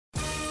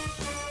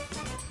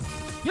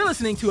You're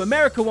listening to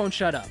America Won't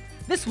Shut Up.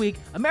 This week,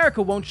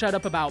 America won't shut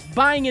up about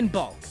buying in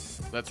bulk.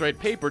 That's right,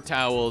 paper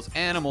towels,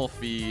 animal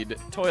feed,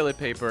 toilet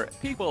paper.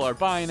 People are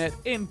buying it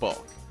in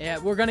bulk. Yeah,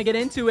 we're going to get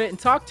into it and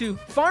talk to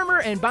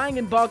farmer and buying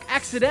in bulk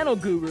accidental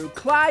guru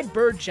Clyde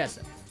Bird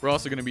Jessup. We're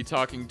also going to be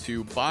talking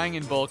to buying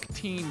in bulk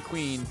teen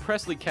queen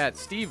Presley Cat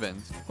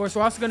Stevens. Of course,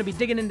 we're also going to be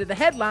digging into the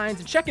headlines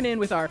and checking in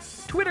with our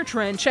Twitter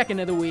trend check-in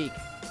of the week.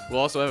 We'll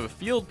also have a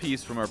field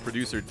piece from our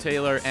producer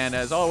Taylor, and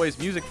as always,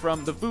 music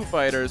from the Foo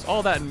Fighters.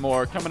 All that and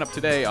more coming up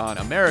today on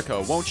America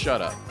Won't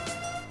Shut Up.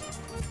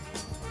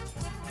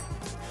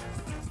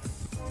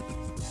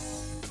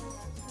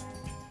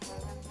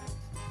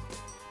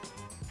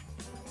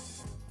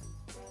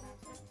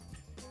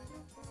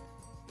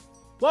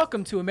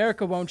 Welcome to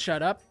America Won't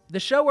Shut Up, the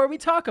show where we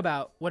talk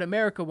about what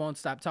America won't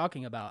stop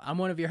talking about. I'm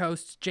one of your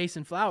hosts,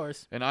 Jason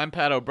Flowers. And I'm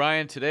Pat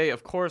O'Brien. Today,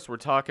 of course, we're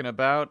talking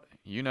about,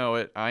 you know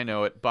it, I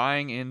know it,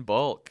 buying in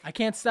bulk. I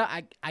can't stop.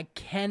 I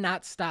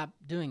cannot stop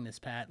doing this,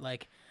 Pat.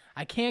 Like,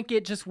 I can't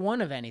get just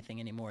one of anything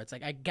anymore. It's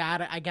like I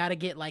gotta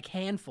get like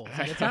handfuls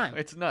at a time.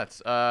 It's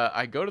nuts.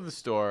 I go to the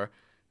store.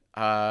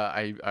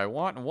 I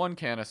want one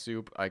can of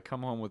soup. I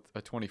come home with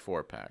a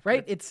 24 pack.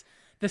 Right? It's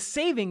the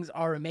savings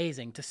are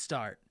amazing to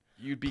start.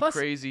 You'd be Plus,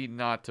 crazy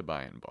not to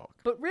buy in bulk.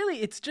 But really,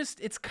 it's just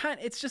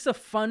a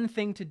fun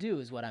thing to do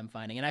is what I'm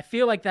finding. And I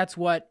feel like that's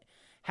what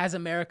has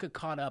America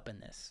caught up in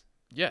this.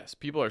 Yes,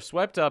 people are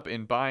swept up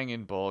in buying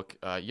in bulk.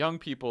 Young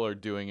people are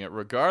doing it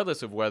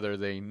regardless of whether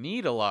they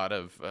need a lot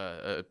of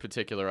a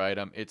particular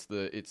item. It's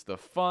the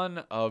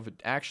fun of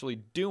actually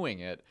doing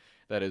it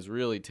that has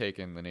really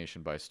taken the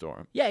nation by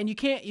storm. Yeah, and you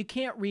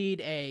can't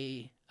read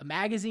a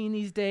magazine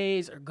these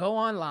days or go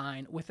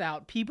online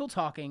without people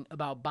talking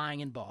about buying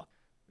in bulk.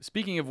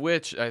 Speaking of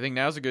which, I think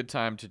now's a good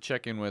time to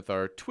check in with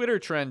our Twitter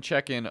trend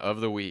check-in of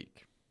the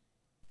week.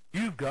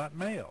 You've got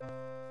mail.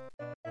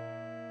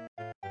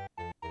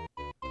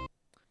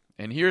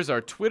 And here's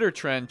our Twitter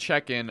trend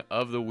check-in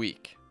of the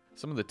week.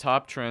 Some of the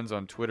top trends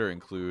on Twitter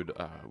include,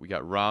 we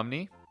got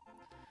Romney.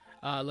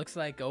 Looks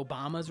like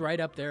Obama's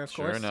right up there, of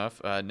course. Sure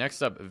enough.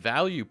 Next up,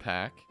 Value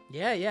Pack.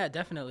 Yeah,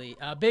 definitely.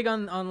 Big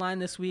online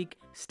this week,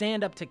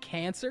 Stand Up to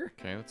Cancer.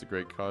 Okay, that's a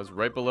great cause.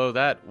 Right below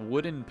that,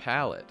 Wooden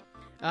Pallet.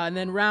 And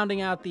then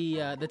rounding out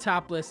the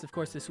top list, of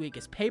course, this week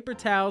is Paper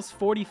Towels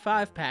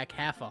 45-pack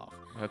half off.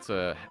 That's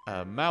a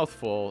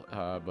mouthful,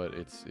 but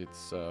it's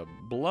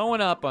blowing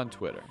up on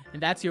Twitter.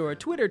 And that's your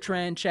Twitter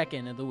trend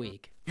check-in of the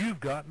week. You've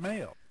got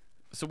mail.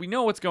 So we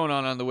know what's going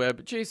on the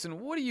web.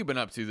 Jason, what have you been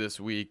up to this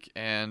week,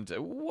 and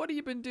what have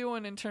you been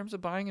doing in terms of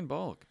buying in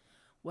bulk?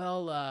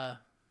 Well,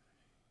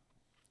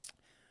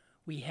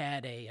 we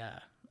had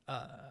a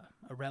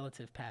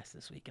relative pass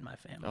this week in my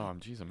family. Oh,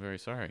 geez, I'm very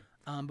sorry.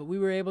 But we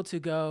were able to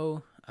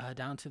go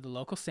down to the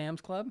local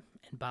Sam's Club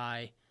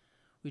and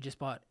we just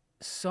bought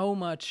so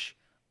much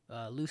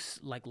loose,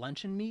 like,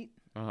 luncheon meat.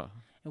 Uh-huh.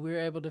 And we were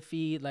able to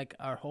feed, like,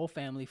 our whole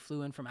family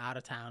flew in from out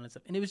of town and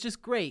stuff. And it was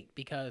just great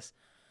because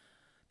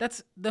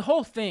that's the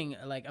whole thing.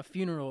 Like, a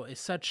funeral is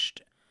such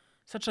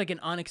like an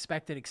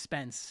unexpected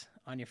expense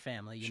on your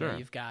family. You know,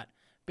 you've got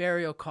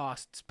burial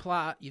costs,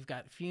 plot, you've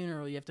got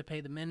funeral, you have to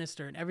pay the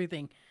minister and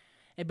everything.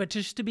 But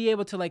just to be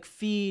able to, like,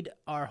 feed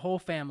our whole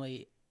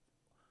family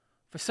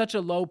for such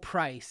a low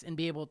price and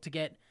be able to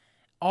get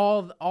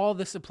all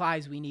the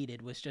supplies we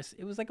needed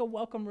it was like a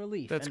welcome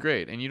relief. That's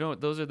great.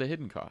 And those are the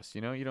hidden costs,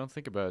 you don't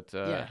think about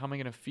how am I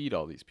going to feed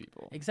all these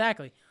people?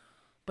 Exactly.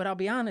 But I'll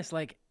be honest,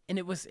 like, and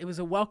it was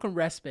a welcome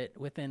respite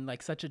within,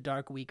 like, such a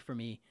dark week for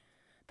me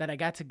that I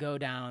got to go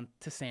down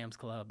to Sam's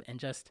Club and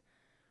just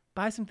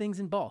buy some things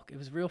in bulk. It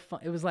was real fun.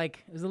 It was a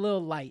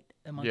little light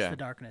amongst the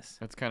darkness.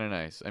 That's kind of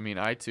nice. I mean,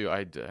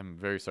 I'm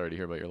very sorry to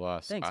hear about your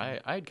loss. Thanks, I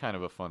had kind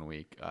of a fun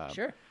week.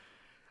 Sure.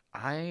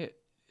 I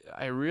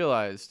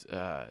realized,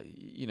 I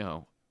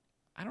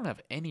don't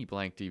have any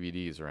blank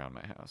DVDs around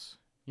my house.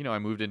 I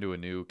moved into a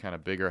new kind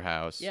of bigger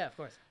house. Yeah, of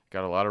course.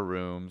 Got a lot of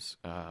rooms.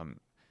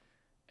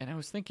 And I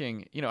was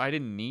thinking, I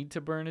didn't need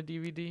to burn a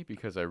DVD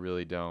because I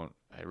really don't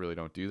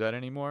do that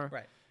anymore.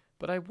 Right.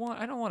 But I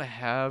don't want to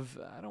have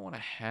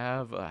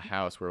a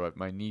house where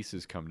my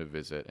nieces come to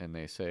visit and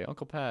they say,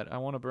 "Uncle Pat, I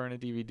want to burn a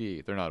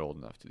DVD." They're not old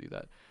enough to do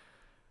that.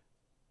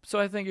 So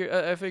I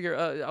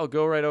figure I'll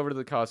go right over to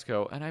the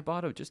Costco, and I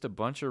bought just a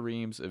bunch of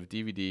reams of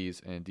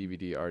DVDs and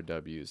DVD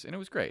RWs, and it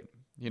was great.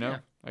 Yeah.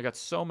 I got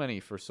so many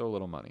for so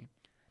little money.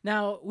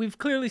 Now, we've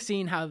clearly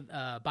seen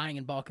how buying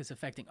in bulk is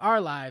affecting our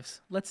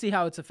lives. Let's see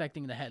how it's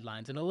affecting the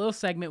headlines in a little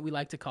segment we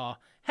like to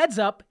call Heads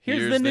Up,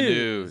 Here's the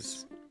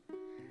News.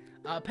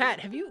 Pat,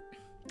 have you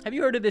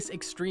heard of this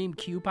extreme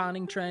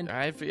couponing trend?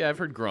 I've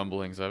heard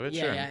grumblings of it.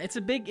 Yeah,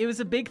 sure. It was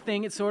a big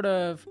thing. It's sort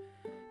of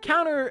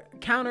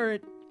counteractive,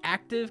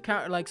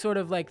 like sort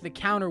of like the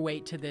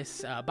counterweight to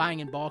this buying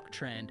in bulk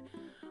trend.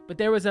 But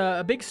there was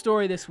a big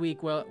story this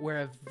week where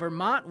a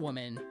Vermont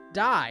woman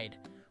died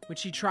when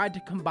she tried to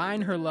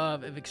combine her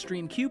love of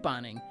extreme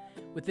couponing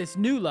with this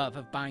new love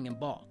of buying in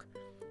bulk.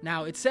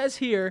 Now, it says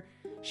here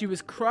she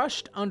was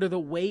crushed under the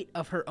weight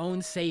of her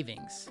own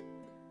savings.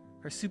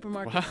 Her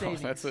supermarket Wow,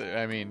 savings.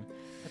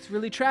 that's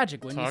really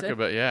tragic, wouldn't you say?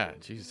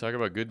 talk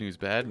about good news,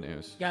 bad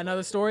news. Got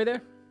another story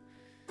there?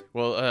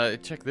 Well,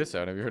 check this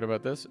out. Have you heard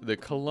about this? The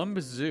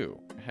Columbus Zoo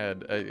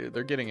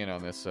they're getting in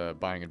on this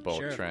buying in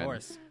bulk Sure, trend. of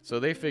course. So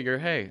they figure,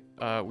 hey,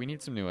 we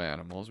need some new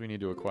animals. We need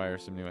to acquire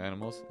some new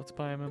animals. Let's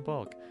buy them in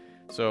bulk.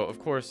 So of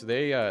course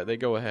they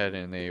go ahead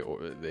and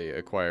they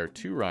acquire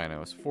 2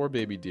 rhinos, 4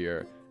 baby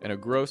deer, and a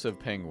gross of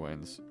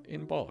penguins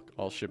in bulk,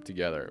 all shipped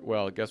together.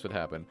 Well, guess what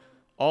happened?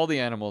 All the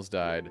animals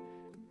died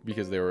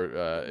because they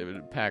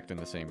were packed in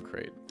the same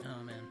crate.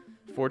 Oh, man.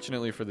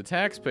 Fortunately for the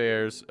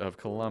taxpayers of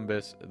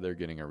Columbus, they're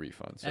getting a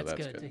refund. So that's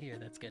good to hear.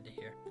 That's good to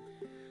hear.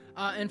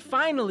 And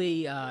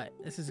finally,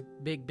 this is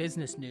big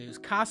business news.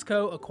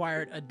 Costco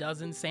acquired a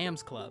dozen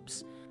Sam's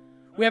Clubs.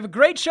 We have a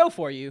great show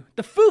for you.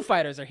 The Foo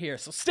Fighters are here,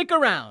 so stick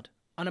around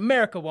on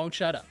America Won't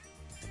Shut Up.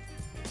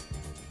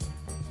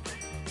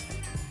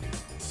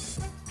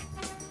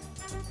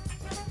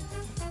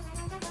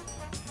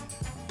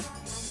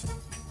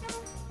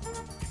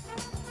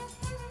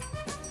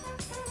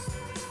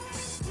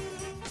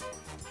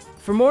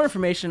 For more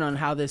information on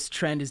how this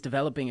trend is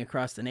developing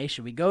across the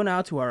nation, we go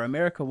now to our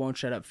America Won't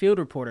Shut Up field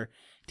reporter,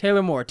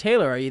 Taylor Moore.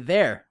 Taylor, are you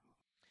there?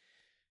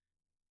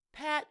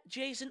 Pat,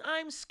 Jason,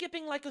 I'm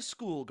skipping like a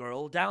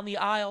schoolgirl down the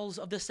aisles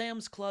of the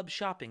Sam's Club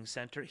shopping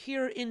center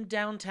here in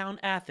downtown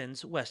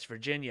Athens, West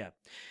Virginia.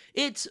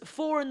 It's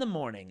 4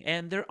 a.m,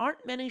 and there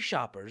aren't many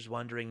shoppers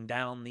wandering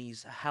down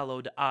these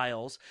hallowed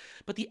aisles,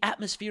 but the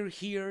atmosphere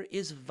here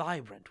is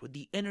vibrant with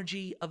the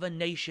energy of a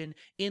nation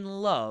in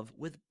love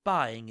with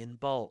buying in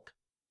bulk.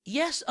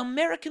 Yes,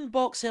 American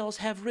bulk sales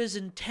have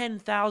risen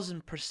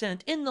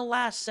 10,000% in the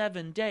last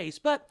 7 days,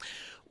 but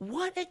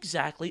what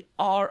exactly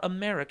are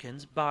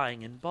Americans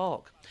buying in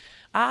bulk?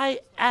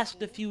 I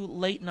asked a few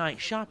late-night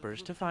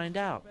shoppers to find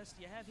out.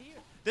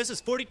 This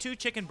is 42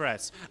 chicken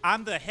breasts.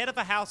 I'm the head of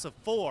a house of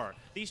 4.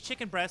 These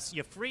chicken breasts,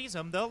 you freeze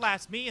them, they'll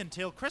last me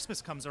until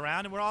Christmas comes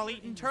around and we're all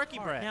eating turkey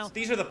breasts. Now,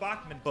 these are the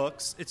Bachman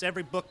books. It's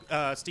every book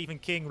Stephen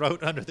King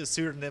wrote under the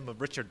pseudonym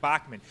of Richard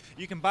Bachman.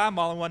 You can buy them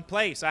all in one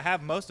place. I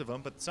have most of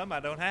them, but some I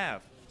don't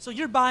have. So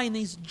you're buying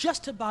these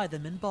just to buy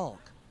them in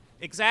bulk?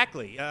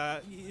 Exactly.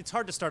 It's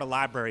hard to start a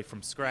library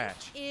from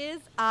scratch.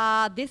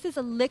 This is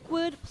a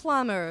liquid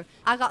plumber.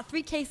 I got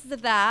 3 cases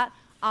of that.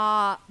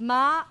 Now,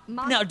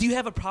 do you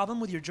have a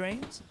problem with your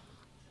drains?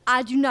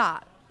 I do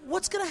not.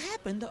 What's going to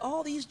happen to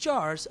all these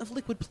jars of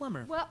liquid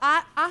plumber? Well,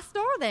 I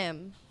store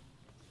them.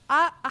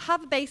 I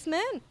have a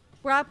basement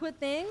where I put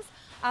things.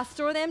 I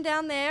store them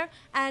down there.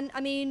 And,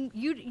 I mean,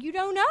 you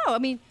don't know. I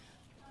mean,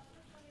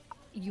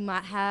 you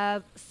might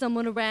have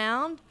someone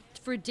around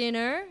for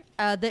dinner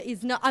that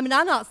is not... I mean,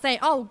 I'm not saying,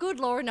 oh, good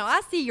Lord, no, I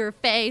see your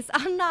face.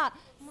 I'm not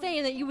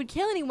saying that you would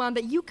kill anyone,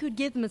 but you could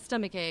give them a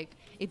stomachache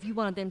if you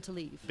wanted them to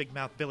leave. Big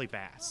mouth Billy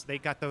Bass. They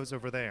got those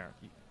over there.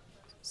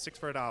 6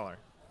 for $1.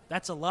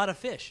 That's a lot of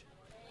fish.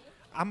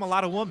 I'm a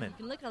lot of woman.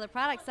 You can look at the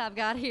products I've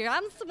got here.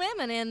 I'm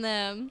swimming in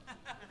them.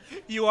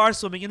 You are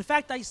swimming. In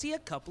fact, I see a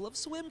couple of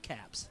swim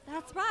caps.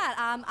 That's right.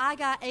 I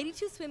got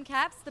 82 swim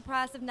caps, the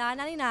price of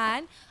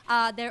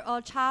 $9.99. They're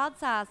all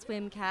child-size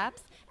swim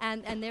caps,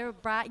 and they're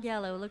bright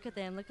yellow. Look at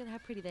them. Look at how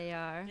pretty they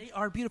are. They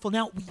are beautiful.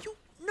 Now,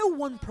 no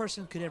one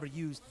person could ever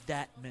use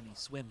that many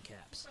swim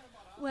caps.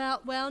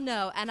 Well,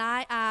 no,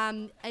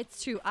 and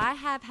it's true. I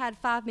have had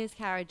 5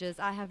 miscarriages.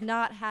 I have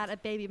not had a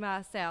baby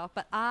myself,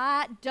 but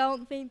I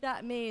don't think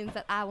that means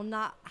that I will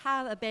not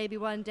have a baby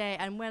one day,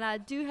 and when I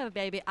do have a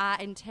baby, I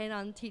intend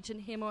on teaching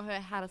him or her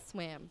how to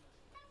swim.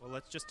 Well,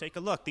 let's just take a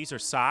look. These are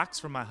socks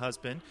from my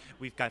husband.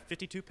 We've got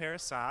 52 pair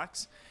of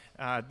socks.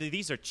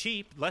 These are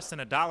cheap, less than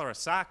 $1 a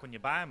sock when you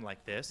buy them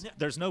like this.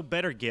 There's no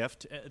better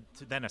gift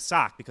than a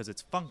sock because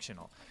it's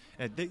functional.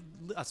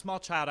 A small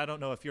child, I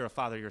don't know if you're a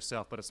father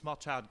yourself, but a small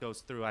child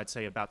goes through, I'd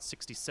say, about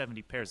 60,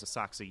 70 pairs of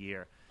socks a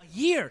year. A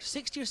year?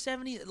 60 or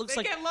 70? It looks they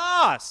like... get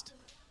lost!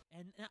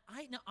 And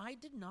I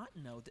did not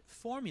know that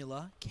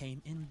formula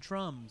came in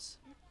drums.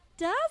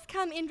 Does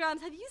come in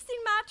drums. Have you seen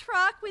my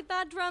truck with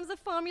my drums of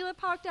formula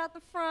parked out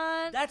the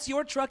front? That's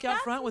your truck out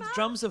front with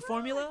drums of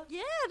formula?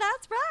 Yeah,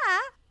 that's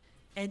right.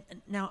 And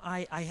now,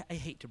 I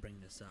hate to bring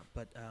this up,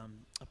 but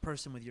a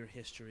person with your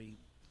history,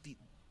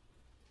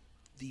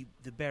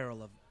 the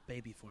barrel of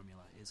baby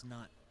formula is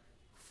not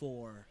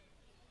for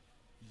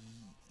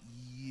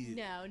you.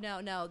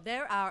 No.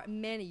 There are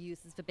many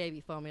uses for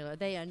baby formula.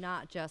 They are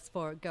not just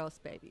for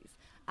ghost babies.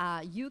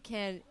 You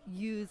can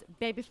use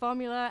baby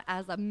formula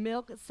as a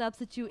milk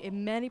substitute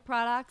in many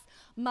products.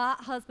 My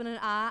husband and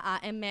I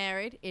am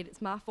married. It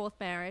is my 4th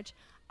marriage.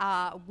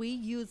 We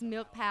use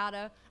milk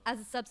powder as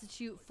a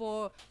substitute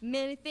for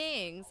many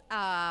things.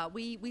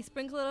 We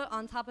sprinkle it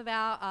on top of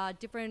our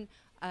different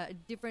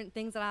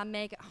things that I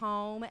make at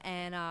home,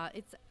 and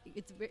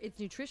it's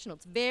nutritional.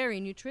 It's very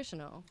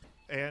nutritional.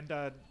 And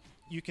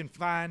you can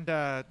find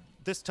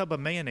this tub of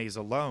mayonnaise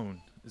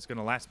alone is going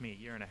to last me a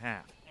year and a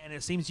half. And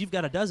it seems you've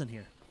got a dozen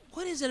here.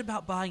 What is it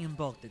about buying in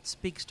bulk that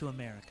speaks to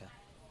America?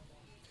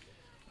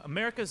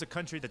 America is a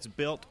country that's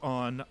built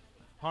on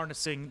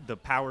harnessing the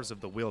powers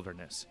of the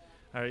wilderness.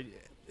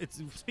 it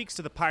speaks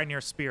to the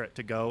pioneer spirit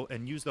to go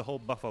and use the whole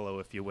buffalo,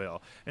 if you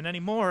will. And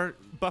anymore,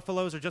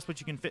 buffaloes are just what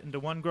you can fit into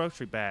one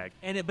grocery bag.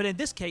 But in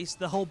this case,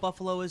 the whole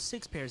buffalo is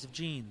 6 pairs of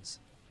jeans.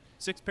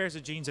 6 pairs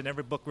of jeans in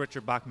every book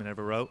Richard Bachman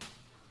ever wrote.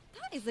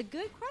 That is a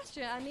good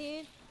question. I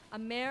mean,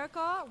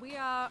 America, we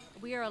are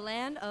a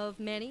land of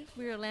many.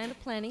 We are a land of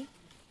plenty.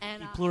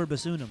 And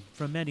Pluribus unum,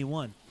 from many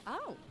one.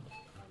 oh,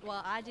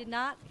 well, I did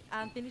not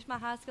finish my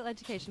high school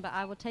education, but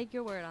I will take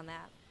your word on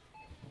that.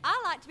 I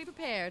like to be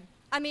prepared.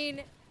 I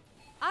mean,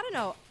 I don't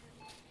know.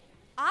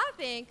 I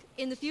think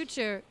in the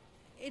future,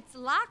 it's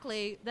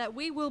likely that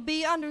we will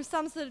be under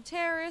some sort of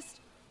terrorist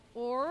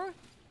or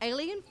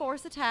alien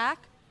force attack,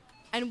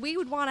 and we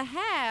would want to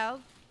have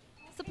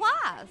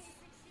supplies.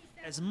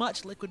 As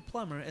much liquid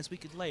plumber as we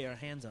could lay our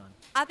hands on.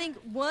 I think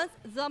once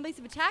zombies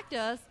have attacked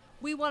us,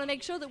 we want to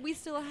make sure that we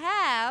still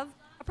have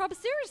a proper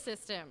sewer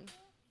system.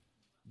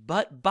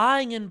 But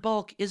buying in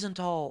bulk isn't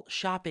all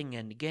shopping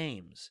and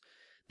games.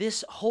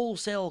 This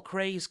wholesale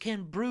craze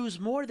can bruise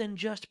more than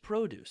just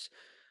produce,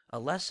 a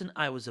lesson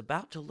I was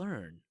about to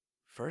learn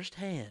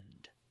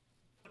firsthand.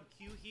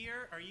 Q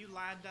here, are you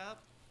lined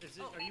up?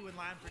 Are you in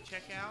line for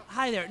checkout?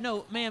 Hi there.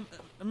 No, ma'am,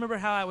 remember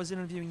how I was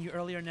interviewing you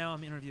earlier? Now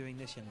I'm interviewing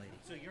this young lady.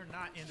 So you're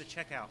not in the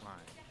checkout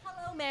line.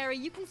 Hello, Mary.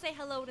 You can say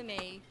hello to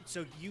me.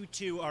 So you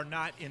two are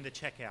not in the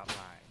checkout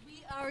line.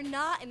 We are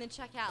not in the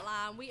checkout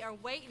line. We are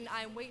waiting.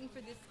 I'm waiting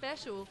for this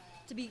special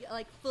to be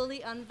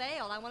fully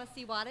unveiled. I want to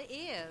see what it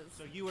is.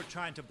 So you were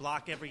trying to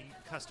block every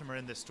customer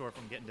in this store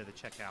from getting to the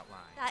checkout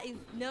line. That is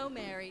no,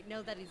 Mary.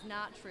 No, that is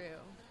not true.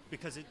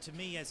 Because to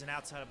me, as an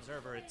outside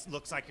observer, it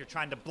looks like you're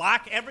trying to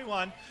block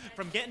everyone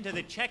from getting to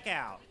the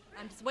checkout.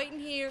 I'm just waiting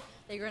here.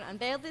 They're going to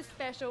unveil this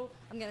special.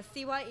 I'm going to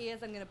see what it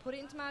is. I'm going to put it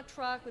into my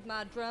truck with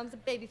my drums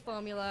of baby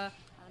formula,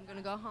 and I'm going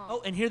to go home.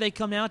 Oh, and here they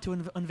come now to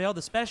unveil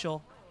the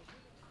special.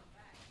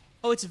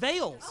 Oh, it's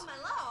veils. Oh, my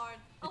Lord.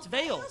 It's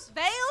veils.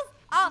 Veils?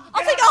 I'll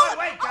Get take out all of of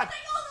my them. way, I'll God.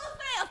 take all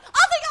those veils.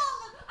 I'll take all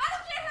of them. I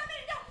don't care how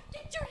many.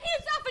 Get your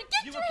hands off it.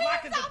 Get You your were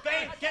blocking hands the off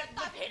veil. it.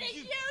 Stop hitting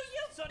you,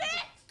 son of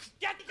bitch.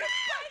 Get your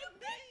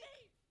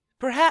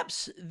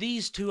Perhaps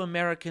these two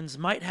Americans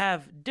might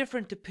have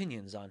different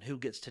opinions on who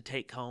gets to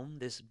take home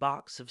this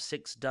box of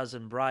 6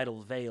 dozen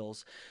bridal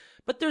veils,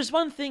 but there's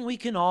one thing we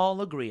can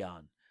all agree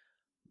on.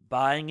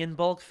 Buying in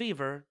bulk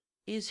fever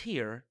is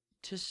here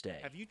to stay.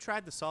 Have you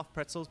tried the soft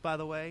pretzels, by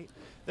the way?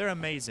 They're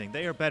amazing.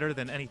 They are better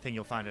than anything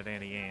you'll find at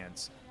Auntie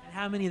Anne's. And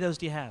how many of those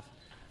do you have?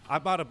 I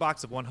bought a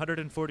box of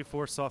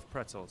 144 soft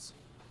pretzels.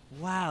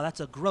 Wow, that's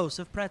a gross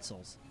of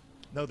pretzels.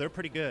 No, they're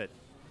pretty good.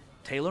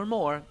 Taylor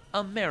Moore,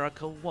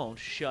 America Won't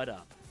Shut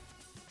Up.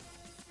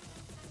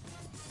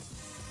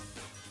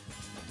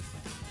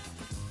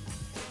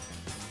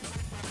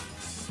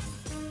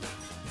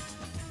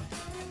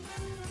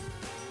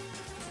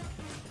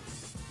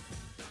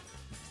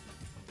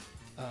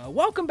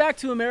 Welcome back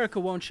to America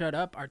Won't Shut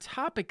Up. Our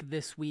topic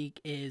this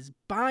week is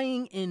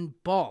buying in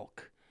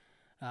bulk.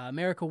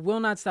 America will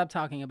not stop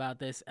talking about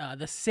this.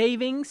 The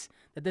savings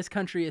that this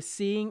country is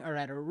seeing are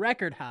at a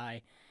record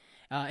high,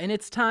 and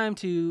it's time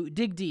to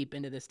dig deep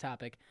into this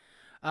topic.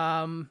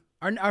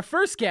 Our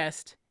first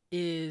guest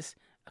is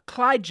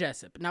Clyde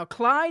Jessup. Now,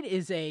 Clyde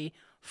is a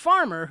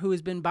farmer who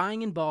has been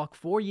buying in bulk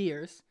for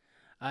years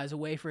as a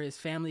way for his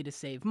family to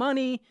save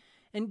money,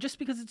 and just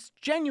because it's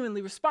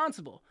genuinely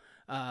responsible.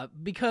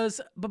 Because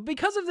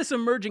of this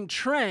emerging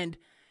trend,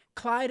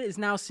 Clyde is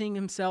now seeing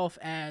himself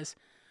as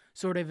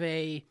sort of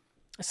a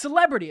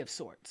celebrity of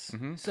sorts.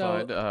 Mm-hmm.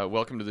 So, Clyde,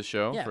 welcome to the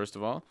show, Yeah. first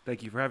of all.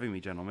 Thank you for having me,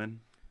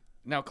 gentlemen.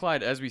 Now,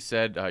 Clyde, as we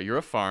said, you're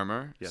a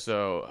farmer, Yes.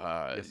 so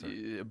Yes, sir.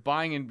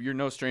 you're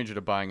no stranger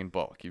to buying in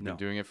bulk. You've been No.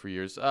 doing it for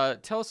years.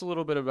 Tell us a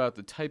little bit about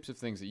the types of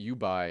things that you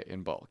buy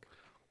in bulk.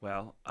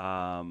 Well,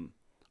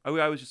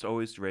 I was just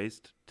always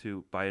raised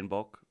to buy in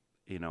bulk.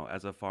 You know,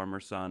 as a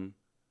farmer's son,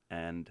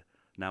 and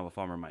now a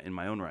farmer in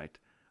my own right,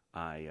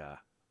 I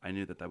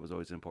knew that was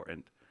always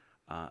important.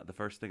 The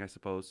first thing, I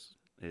suppose,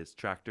 is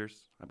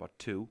tractors. I bought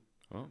 2,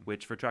 Oh.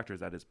 which for tractors,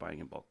 that is buying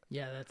in bulk,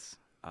 yeah, that's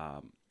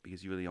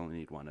because you really only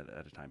need one at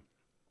a time.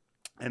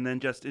 And then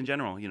just in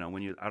general, you know,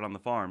 when you're out on the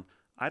farm,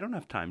 I don't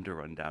have time to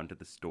run down to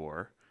the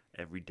store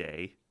every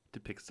day to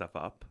pick stuff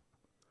up.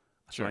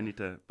 Sure. So I need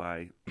to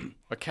buy.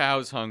 A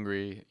cow's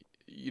hungry.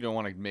 You don't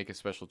want to make a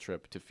special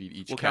trip to feed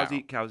each cow.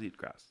 Cows eat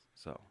grass.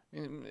 So,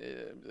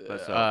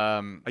 But,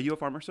 Um, are you a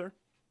farmer, sir?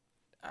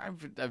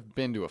 I've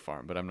been to a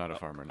farm, but I'm not a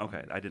farmer. No.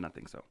 Okay, I did not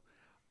think so.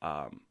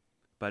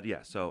 But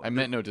yeah, so I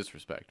meant no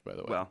disrespect, by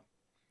the way.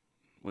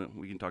 well,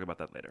 we can talk about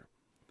that later.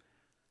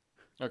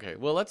 Okay,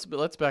 well let's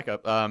back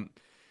up.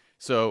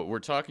 So we're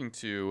talking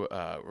to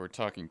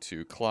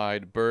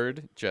Clyde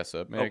Bird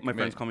Jessup. My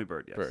friends call me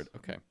Bird. Yes. Bird.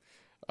 Okay.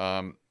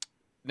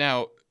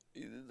 Now,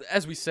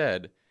 as we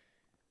said,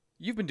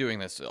 you've been doing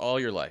this all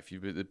your life.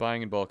 You've been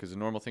buying in bulk is a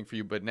normal thing for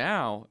you, but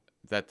now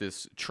that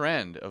this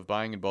trend of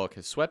buying in bulk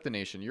has swept the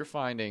nation, you're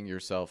finding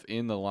yourself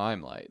in the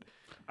limelight.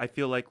 I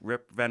feel like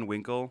Rip Van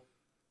Winkle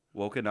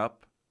woken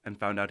up and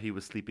found out he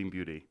was Sleeping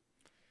Beauty.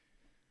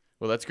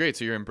 Well, that's great.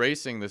 So you're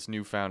embracing this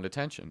newfound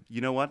attention.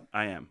 You know what?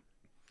 I am.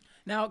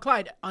 now,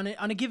 Clyde. On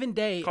a given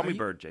day, Call are me you-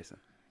 Bird, Jason.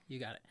 You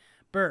got it.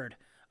 Bird,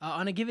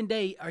 on a given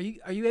day, are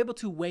you able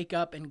to wake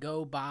up and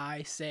go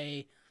buy,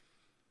 say,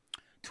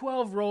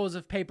 12 rolls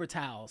of paper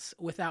towels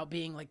without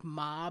being like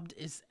mobbed?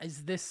 Is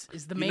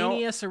the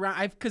mania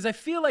surround? Because I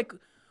feel like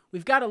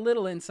we've got a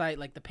little insight,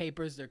 like the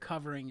papers they're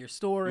covering your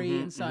story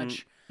and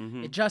such.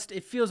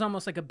 It feels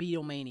almost like a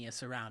Beatlemania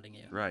surrounding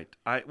you. Right.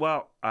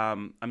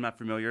 I'm not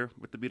familiar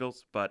with the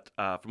Beatles, but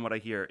from what I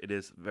hear, it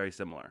is very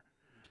similar.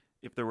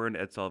 If there were an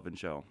Ed Sullivan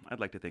show,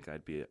 I'd like to think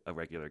I'd be a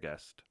regular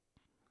guest.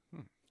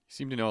 You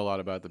seem to know a lot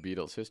about the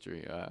Beatles'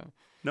 history.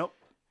 Nope.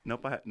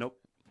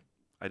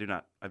 I do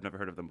not. I've never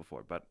heard of them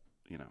before, but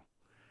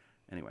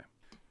anyway.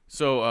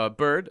 So,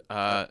 Bird.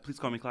 Please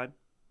call me Clyde.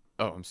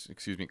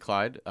 Excuse me,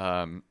 Clyde.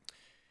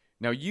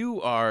 Now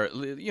you are,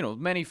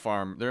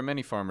 there are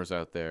many farmers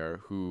out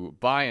there who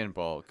buy in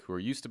bulk, who are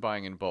used to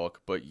buying in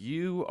bulk, but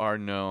you are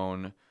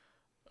known,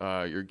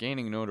 you're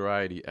gaining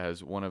notoriety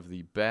as one of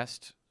the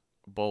best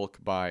bulk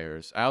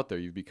buyers out there.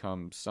 You've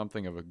become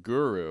something of a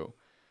guru,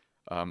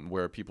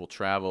 where people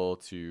travel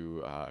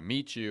to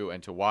meet you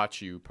and to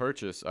watch you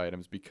purchase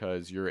items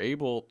because you're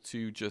able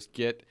to just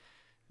get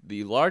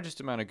the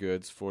largest amount of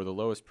goods for the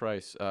lowest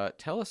price.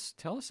 Tell us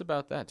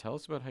about that. Tell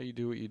us about how you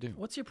do what you do.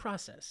 What's your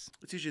process?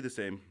 It's usually the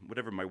same.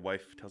 Whatever my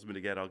wife tells me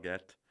to get, I'll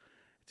get.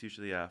 It's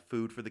usually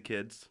food for the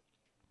kids,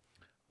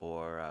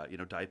 or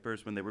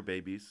diapers when they were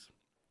babies,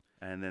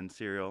 and then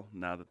cereal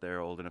now that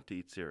they're old enough to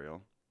eat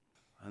cereal.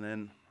 And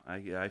then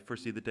I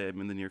foresee the day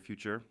in the near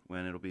future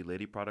when it'll be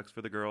lady products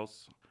for the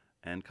girls,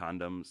 and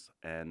condoms,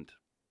 and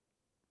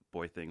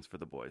boy things for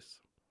the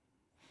boys.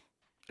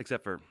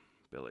 Except for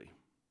Billy.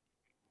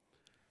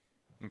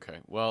 Okay.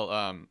 Well,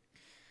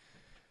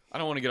 I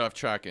don't want to get off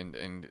track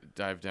and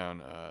dive down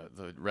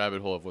the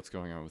rabbit hole of what's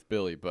going on with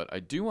Billy, but I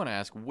do want to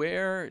ask,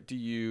 where do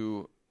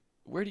you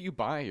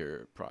buy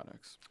your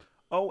products?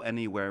 Oh,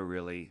 anywhere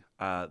really.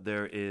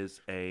 There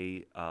is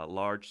a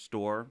large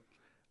store,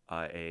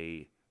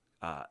 a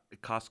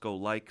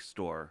Costco-like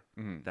store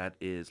that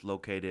is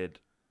located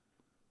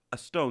a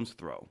stone's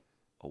throw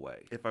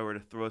away. If I were to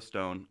throw a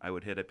stone, I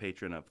would hit a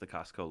patron of the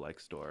Costco-like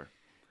store.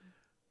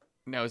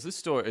 Now, is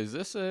this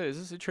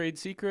a trade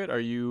secret? Are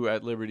you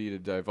at liberty to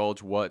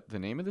divulge what the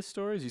name of this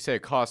store is? You say a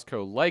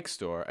Costco-like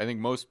store. I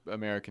think most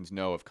Americans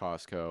know of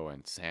Costco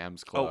and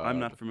Sam's Club. Oh, I'm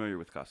not familiar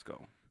with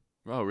Costco.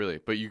 Oh, really?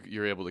 But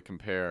you're able to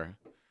compare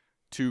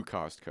to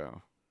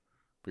Costco.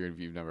 But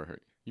you've never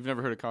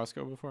heard of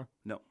Costco before?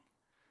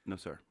 No,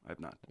 sir,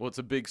 I've not. Well, it's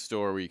a big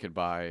store where you can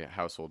buy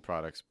household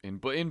products in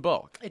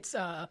bulk. It's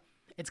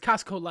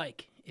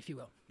Costco-like, if you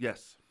will.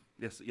 Yes,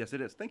 it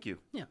is. Thank you.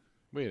 Yeah.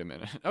 Wait a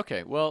minute.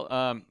 Okay.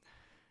 Well,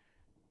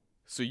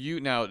 so you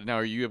now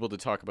are you able to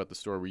talk about the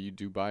store where you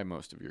do buy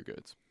most of your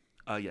goods?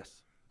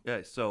 Yes.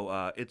 Yeah.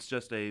 So it's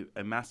just a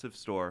massive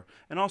store,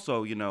 and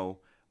also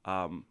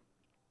a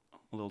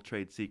little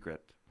trade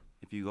secret.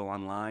 If you go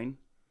online,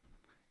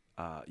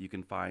 you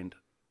can find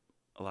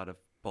a lot of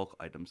bulk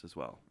items as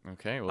well.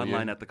 Okay. Well,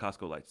 online at the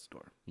Costco Light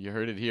store. You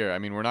heard it here. I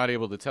mean, we're not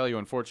able to tell you,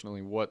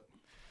 unfortunately, what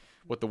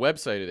the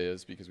website it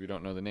is because we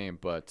don't know the name.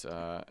 But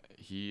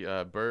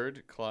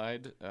Bird,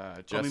 Clyde,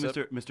 Jessup. Call me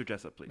Mr.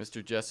 Jessup, please.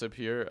 Mr. Jessup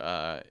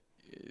here.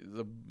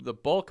 The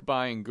bulk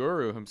buying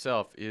guru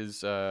himself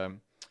is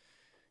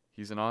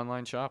he's an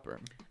online shopper.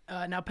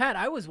 Now, Pat,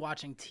 I was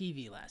watching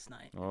TV last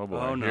night. Oh boy,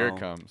 Oh, no. Here it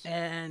comes.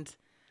 And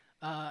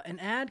an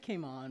ad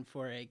came on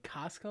for a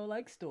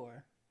Costco-like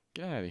store.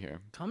 Get out of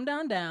here. Come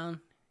down,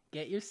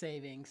 get your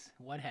savings,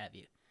 what have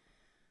you.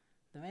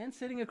 The man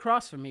sitting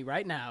across from me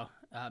right now,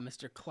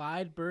 Mr.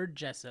 Clyde Bird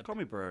Jessup. Call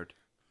me Bird.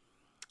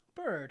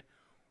 Bird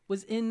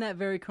was in that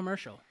very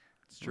commercial.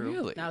 It's true.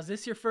 Really? Now, is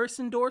this your first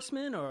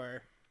endorsement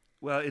or?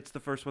 Well, it's the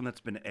first one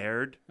that's been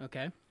aired.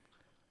 Okay.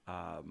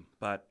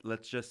 But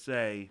let's just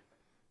say,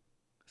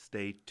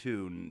 stay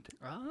tuned.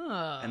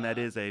 Ah. And that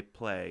is a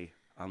play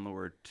on the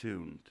word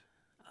tuned.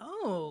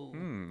 Oh.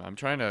 I'm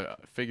trying to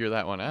figure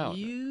that one out.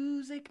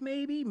 Music,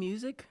 maybe?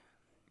 Music?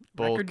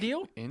 Bulk Record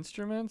deal?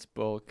 Instruments,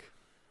 bulk.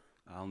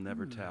 I'll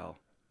never tell.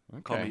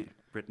 Okay. Call me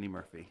Brittany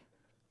Murphy.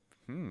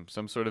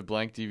 Some sort of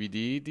blank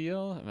DVD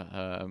deal?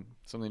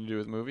 Something to do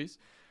with movies?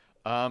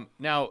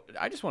 Now,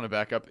 I just want to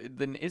back up.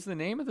 Is the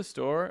name of the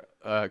store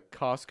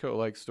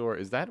Costco-like store?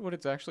 Is that what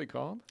it's actually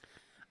called?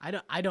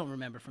 I don't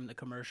remember from the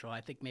commercial.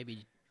 I think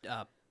maybe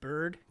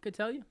Bird could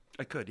tell you.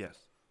 I could, yes.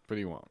 But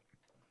he won't.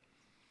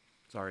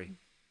 Sorry.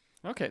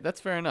 Okay, that's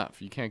fair enough.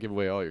 You can't give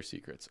away all your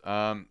secrets.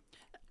 Now,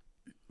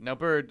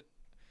 Bird,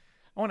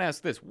 I want to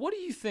ask this. What do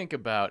you think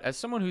about, as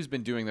someone who's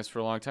been doing this for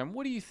a long time,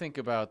 what do you think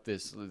about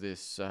this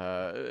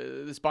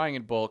buying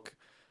in bulk?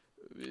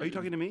 Are you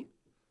talking to me?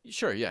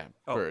 Sure, yeah,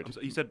 Oh, Bird.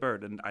 You said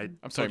Bird, and I'm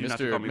sorry, told you not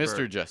to call me Mr.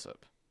 Bird.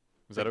 Jessup.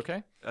 Is that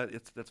okay?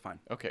 That's fine.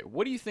 Okay,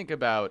 what do you think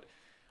about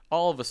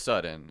all of a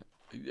sudden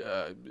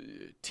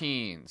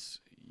teens,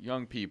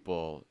 young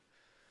people,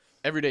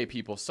 everyday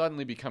people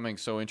suddenly becoming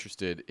so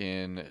interested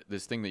in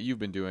this thing that you've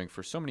been doing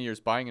for so many years,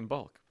 buying in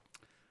bulk?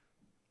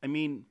 I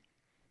mean,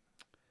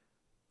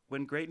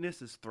 when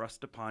greatness is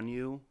thrust upon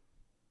you,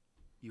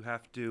 you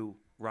have to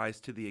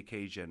rise to the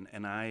occasion.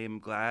 And I am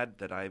glad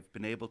that I've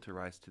been able to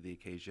rise to the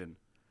occasion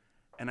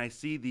And I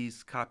see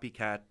these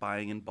copycat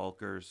buying in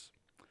bulkers,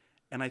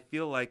 and I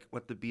feel like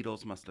what the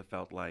Beatles must have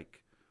felt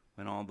like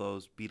when all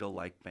those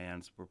Beatle-like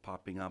bands were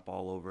popping up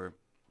all over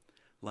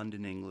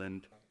London,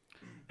 England.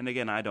 And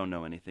again, I don't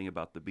know anything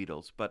about the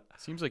Beatles, but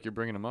Seems like you're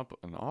bringing them up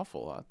an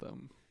awful lot, though.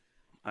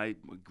 I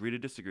agree to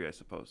disagree, I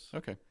suppose.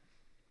 Okay.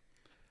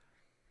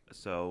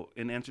 So,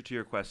 in answer to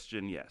your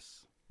question,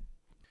 yes.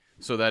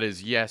 So that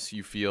is yes.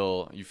 You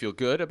feel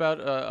good about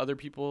other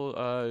people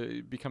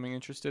becoming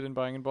interested in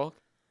buying in bulk.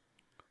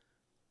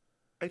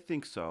 I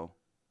think so.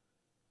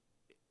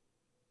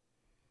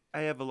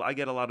 I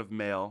get a lot of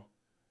mail.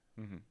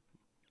 Mm-hmm.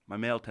 My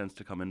mail tends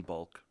to come in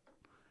bulk.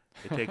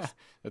 It takes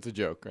That's a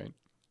joke, right?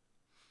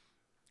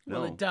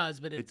 Well, no. it does,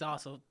 but it's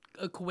also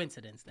a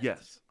coincidence. That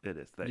Yes, it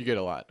is. You get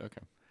a lot.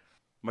 Okay.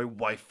 My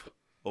wife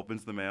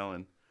opens the mail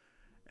and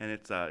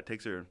it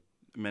takes her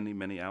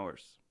many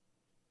hours.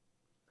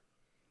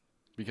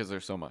 Because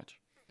there's so much.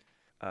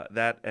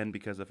 That and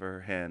because of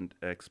her hand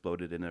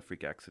exploded in a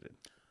freak accident.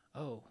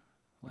 Oh,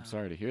 wow. I'm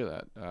sorry to hear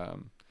that.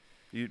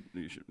 You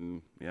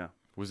should, yeah.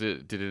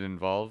 Did it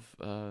involve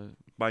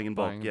Buying in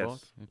bulk, buying in yes.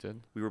 bulk? It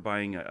did. We were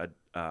buying a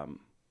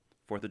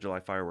 4th of July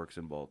fireworks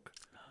in bulk,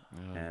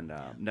 and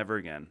never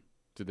again.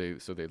 So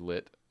they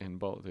lit in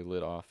bulk? They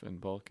lit off in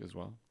bulk as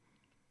well?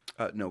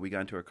 No, we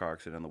got into a car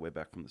accident on the way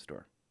back from the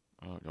store.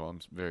 Oh, no, I'm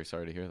very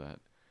sorry to hear that.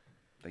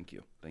 Thank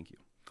you.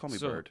 Call me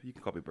So- Bird. You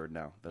can call me Bird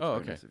now. That's Oh,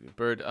 very okay. nice of you.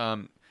 Bird,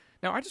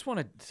 now I just want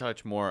to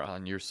touch more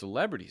on your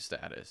celebrity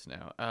status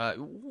now.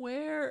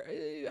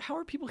 How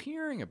are people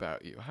hearing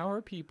about you? How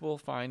are people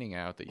finding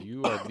out that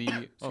you are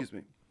the... Excuse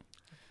me.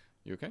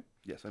 You okay?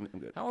 Yes, I'm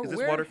good. How- Is this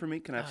where- water for me?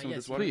 Can I have some yes,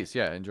 of this water? Please,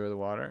 yeah, enjoy the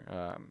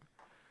water.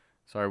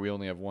 Sorry, we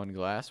only have one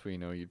glass. We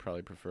know you'd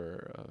probably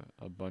prefer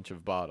a bunch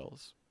of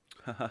bottles.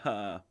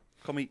 Don't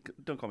call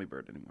me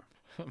Bird anymore.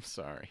 I'm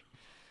sorry.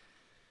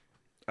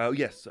 Oh,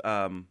 yes.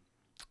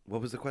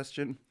 What was the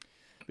question?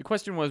 The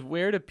question was,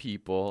 where do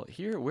people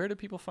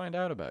find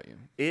out about you?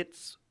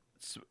 It's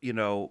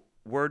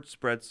word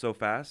spreads so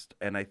fast,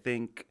 and I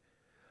think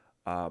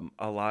a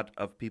lot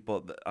of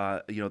people,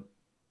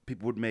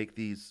 people would make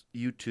these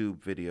YouTube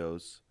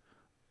videos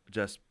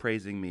just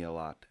praising me a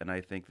lot, and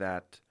I think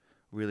that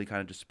really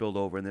kind of just spilled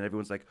over, and then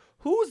everyone's like,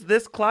 who's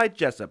this Clyde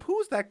Jessup?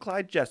 Who's that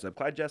Clyde Jessup?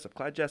 Clyde Jessup,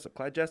 Clyde Jessup,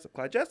 Clyde Jessup,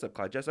 Clyde Jessup,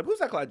 Clyde Jessup. Who's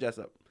that Clyde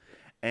Jessup?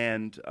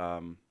 And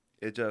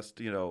it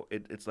just,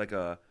 it's like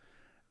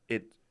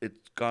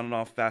it's gone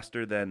off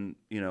faster than,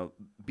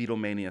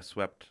 Beatlemania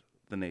swept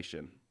the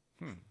nation.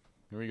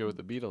 Here we go with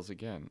the Beatles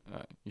again.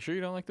 You sure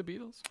you don't like the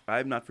Beatles?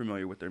 I'm not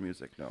familiar with their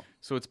music, no.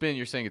 So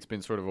you're saying it's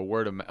been sort of a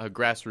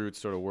grassroots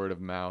sort of word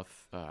of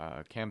mouth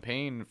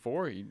campaign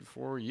for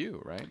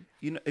you, right?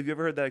 Have you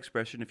ever heard that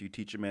expression, if you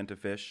teach a man to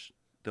fish,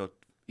 they'll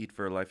eat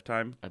for a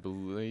lifetime? I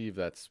believe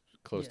that's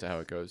close to how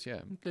it goes.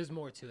 Yeah. There's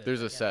more to it.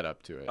 There's a yeah.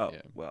 setup to it. Oh,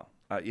 yeah. well,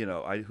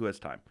 who has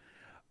time?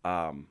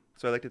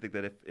 So I like to think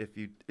that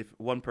if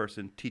one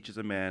person teaches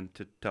a man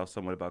to tell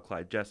someone about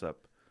Clyde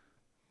Jessup,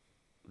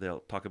 they'll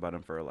talk about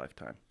him for a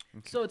lifetime.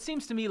 So it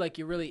seems to me like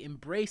you're really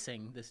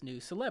embracing this new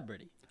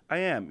celebrity. I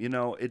am.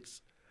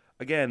 It's,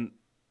 again,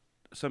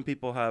 some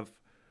people have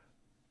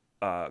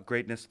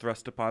greatness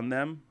thrust upon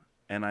them,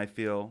 and I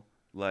feel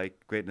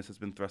like greatness has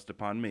been thrust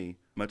upon me.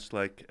 Much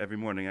like every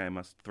morning I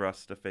must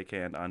thrust a fake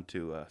hand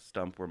onto a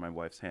stump where my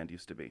wife's hand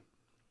used to be.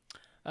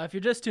 If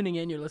you're just tuning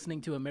in, you're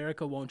listening to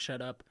America Won't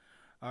Shut Up.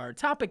 Our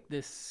topic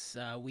this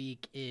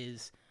week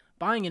is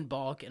buying in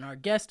bulk, and our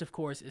guest, of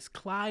course, is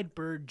Clyde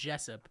Bird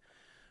Jessup,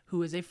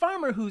 who is a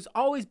farmer who's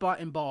always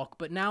bought in bulk,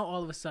 but now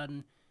all of a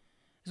sudden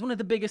is one of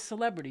the biggest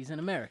celebrities in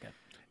America.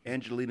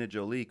 Angelina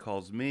Jolie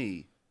calls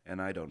me,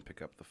 and I don't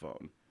pick up the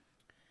phone.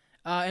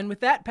 And with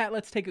that, Pat,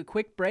 let's take a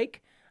quick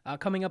break.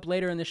 Coming up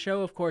later in the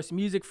show, of course,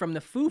 music from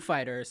the Foo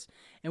Fighters,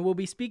 and we'll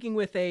be speaking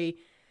with a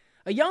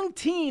young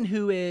teen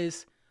who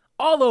is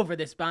all over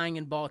this buying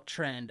in bulk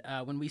trend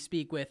when we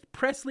speak with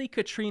Presley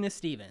Katrina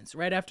Stevens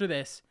right after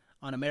this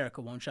on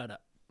America Won't Shut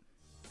Up.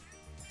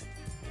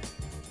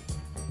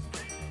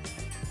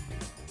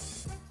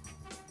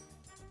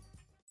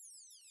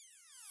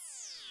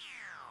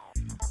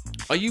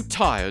 Are you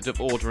tired of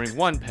ordering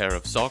one pair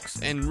of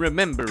socks and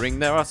remembering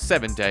there are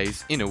 7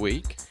 days in a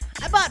week?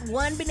 I bought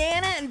one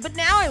banana, but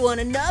now I want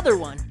another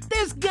one.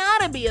 There's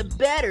gotta be a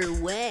better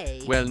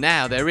way. Well,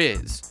 now there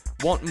is.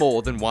 Want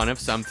more than one of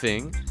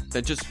something?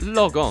 Then just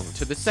log on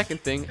to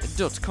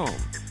thesecondthing.com.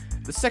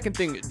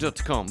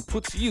 Thesecondthing.com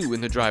puts you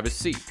in the driver's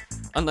seat.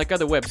 Unlike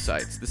other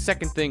websites,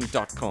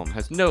 thesecondthing.com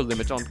has no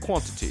limit on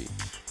quantity.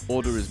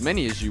 Order as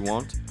many as you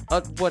want,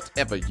 at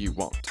whatever you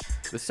want.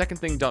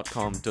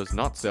 Thesecondthing.com does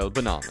not sell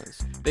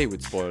bananas. They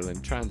would spoil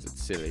in transit,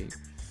 silly.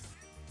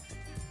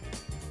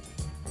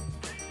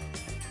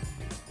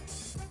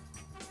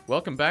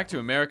 Welcome back to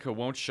America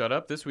Won't Shut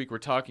Up. This week we're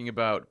talking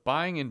about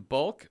buying in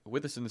bulk.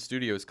 With us in the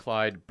studio is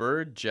Clyde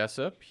Bird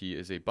Jessup. He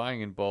is a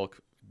buying in bulk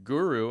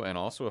guru and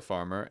also a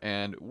farmer.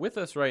 And with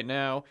us right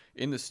now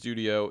in the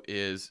studio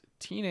is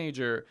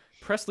teenager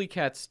Presley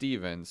Cat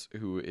Stevens,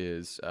 who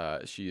is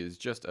she is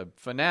just a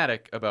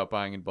fanatic about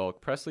buying in bulk.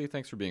 Presley,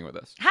 thanks for being with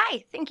us.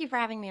 Hi, thank you for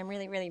having me. I'm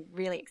really, really,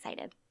 really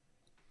excited.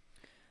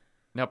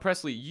 Now,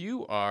 Presley,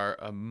 you are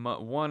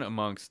one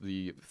amongst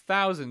the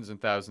thousands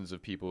and thousands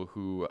of people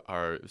who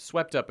are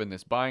swept up in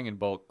this buying in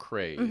bulk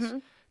craze. Mm-hmm.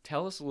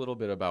 Tell us a little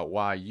bit about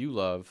why you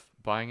love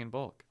buying in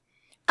bulk.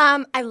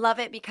 I love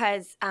it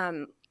because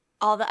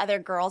all the other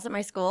girls at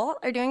my school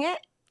are doing it,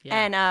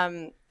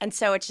 Yeah. and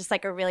so it's just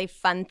like a really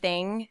fun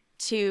thing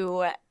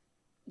to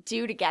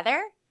do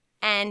together,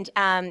 and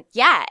and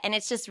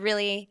it's just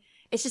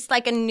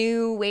like a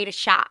new way to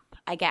shop,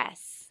 I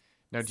guess.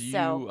 Now, do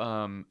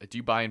So-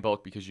 you buy in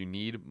bulk because you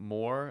need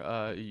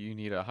more? You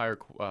need a higher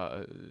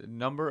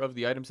number of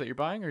the items that you're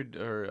buying, or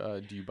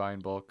do you buy in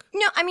bulk?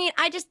 No, I mean,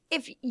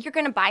 if you're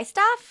gonna buy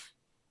stuff,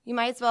 you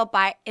might as well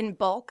buy in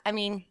bulk. I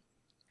mean,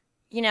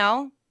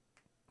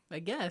 I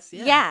guess.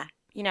 Yeah. yeah,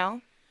 you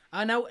know.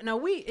 Now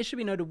it should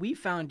be noted we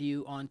found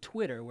you on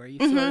Twitter where you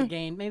Mm-hmm. sort of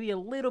gained maybe a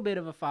little bit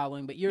of a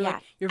following, but you're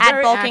you're at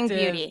very Bulking active.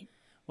 Beauty.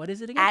 What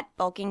is it again? At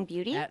Bulking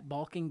Beauty. At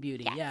Bulking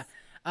Beauty. Yes. Yeah.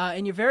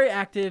 And you're very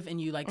active, and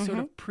you sort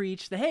of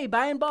preach the hey,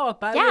 buy in bulk,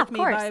 buy Yeah, with of me,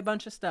 course. buy a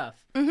bunch of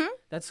stuff. Mm-hmm.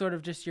 That's sort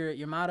of just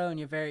your motto, and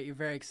you're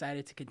very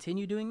excited to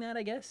continue doing that.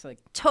 I guess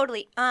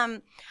Totally.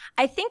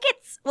 I think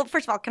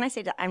first of all, can I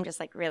say that I'm just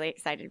like really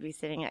excited to be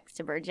sitting next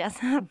to Bird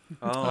Jessup.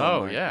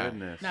 Oh, my yeah.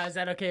 goodness. Now is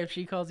that okay if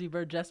she calls you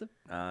Bird Jessup?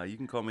 You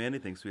can call me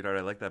anything, sweetheart.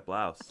 I like that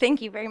blouse.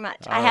 Thank you very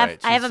much. All I have right,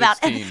 I have she's about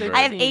 16, I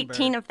have Bird.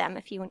 18 of them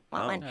if you want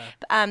Oh. one.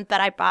 Yeah. But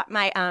I bought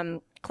my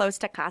close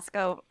to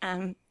Costco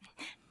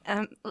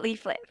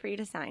leaflet for you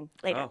to sign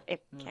later Oh. if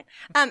you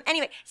can.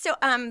 Anyway, so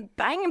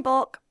buying in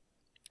bulk,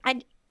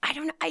 I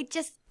don't know.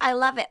 I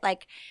love it.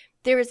 Like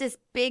there was this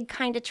big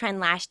kind of trend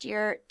last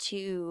year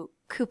to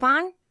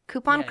coupon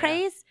Yeah,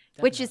 craze,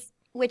 which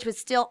was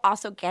still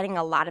also getting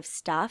a lot of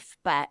stuff,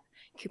 but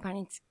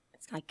couponing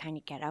it's like kind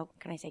of ghetto.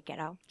 Can I say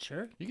ghetto?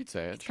 Sure. You could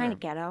say it. It's kind of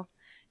ghetto.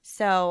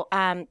 So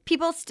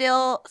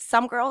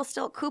some girls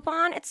still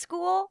coupon at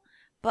school,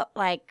 but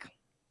like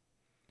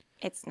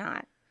it's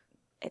not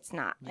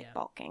like Yeah.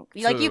 bulking.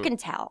 Like you So, can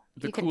tell.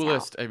 The You can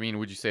coolest. I mean,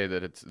 would you say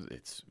that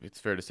it's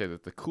fair to say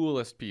that the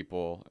coolest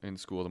people in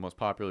school, the most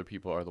popular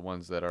people, are the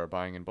ones that are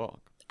buying in bulk?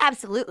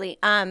 Absolutely.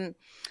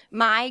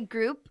 My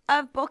group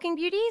of bulking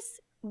beauties,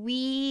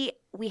 we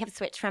have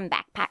switched from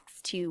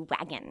backpacks to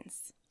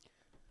wagons.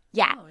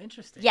 Yeah. Oh,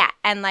 interesting. Yeah,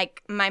 and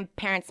like my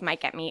parents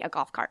might get me a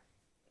golf cart.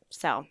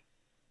 So,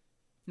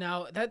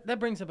 Now that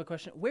brings up a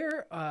question.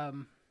 Where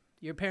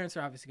your parents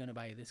are obviously going to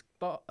buy you this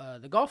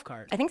the golf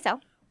cart. I think so.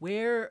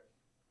 Where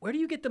do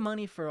you get the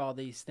money for all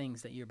these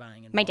things that you're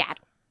buying in My bulk? dad.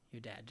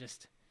 Your dad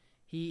just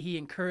he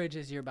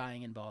encourages your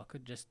buying in bulk,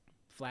 just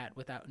flat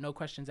without no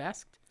questions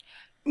asked.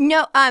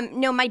 No,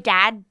 my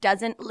dad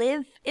doesn't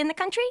live in the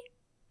country.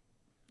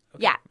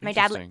 Okay. Yeah, my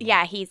dad. Interesting.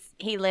 Yeah,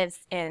 he lives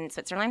in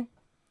Switzerland.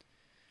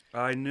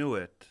 I knew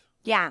it.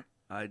 Yeah,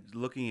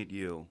 Looking at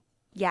you,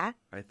 yeah.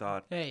 I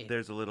thought Hey.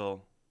 there's a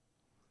little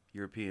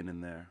European in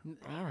there.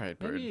 All right,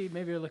 Bird.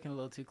 Maybe you're looking a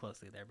little too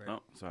closely there, Bird.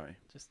 Oh, sorry.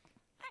 Just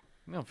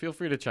No, feel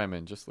free to chime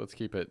in. Just let's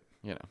keep it.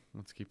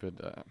 Let's keep it.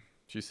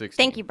 She's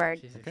 16. Thank you,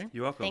 Bird. Jesus. Okay.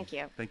 You're welcome. Thank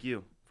you. Thank you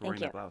for Thank wearing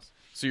you. that blouse.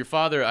 So your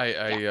father,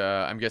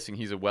 I'm guessing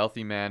he's a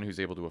wealthy man who's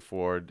able to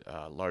afford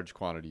large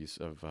quantities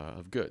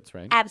of goods,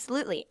 right?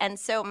 Absolutely. And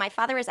so my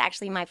father is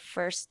actually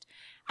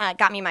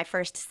got me my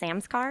first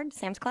Sam's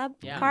Club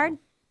Yeah. card.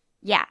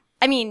 Yeah.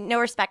 I mean, no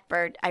respect,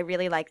 Bird. I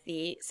really like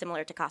the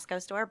similar to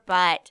Costco store,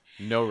 but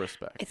No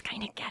respect. it's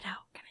kind of ghetto.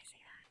 Can I say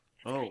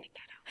that? Oh,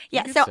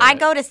 Yeah. can So say I it.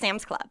 go to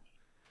Sam's Club.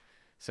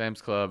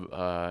 Sam's Club,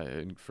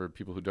 and for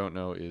people who don't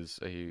know, is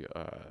a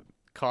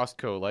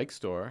Costco-like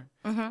store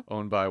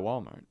owned by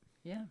Walmart.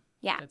 yeah.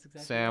 Yeah. That's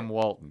exactly Sam right.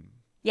 Walton.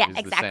 Yeah, is the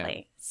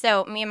exactly.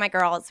 So me and my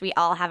girls, we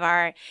all have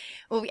our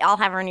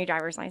new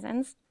driver's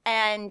license,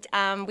 and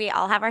we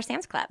all have our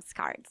Sam's Club's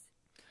cards.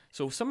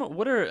 So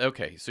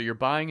so you're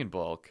buying in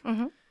bulk.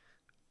 Mhm.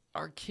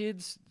 Are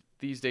kids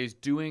these days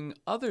doing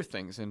other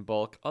things in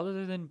bulk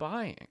other than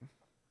buying?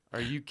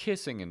 Are you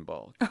kissing in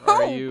bulk?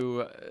 Are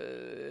you,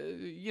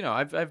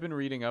 I've been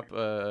reading up,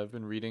 I've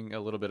been reading a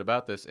little bit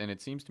about this, and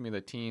it seems to me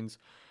that teens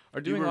are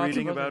you doing were lots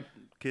reading of other- about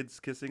kids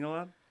kissing a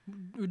lot?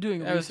 We're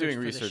doing I was doing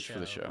research research for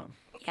the show.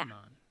 Yeah. Come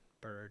on,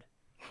 Bird.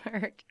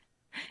 Bird.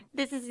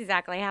 This is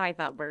exactly how I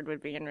thought Bird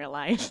would be in real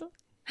life.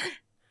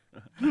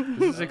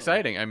 This is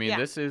exciting. I mean, Yeah.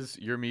 this is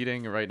your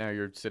meeting right now.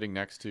 You're sitting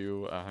next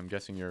to, I'm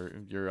guessing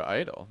your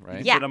idol,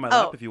 right? Yeah. Sit on my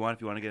Oh. lap if you want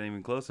to get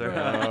even closer.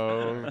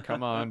 Oh,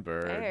 come on,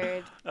 Bird.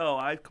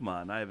 Bird. Come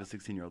on. I have a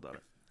 16-year-old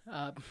daughter.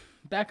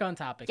 Back on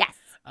topic. Yes.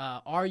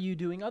 Are you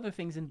doing other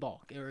things in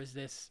bulk, or is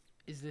this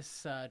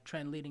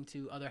trend leading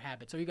to other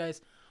habits? Are you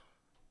guys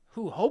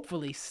who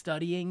hopefully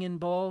studying in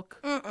bulk?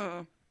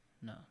 Mm-mm.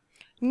 No,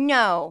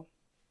 No.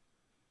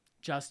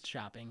 just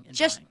shopping and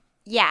Just buying.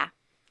 yeah.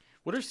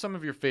 What are some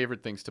of your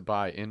favorite things to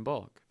buy in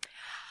bulk?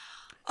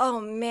 Oh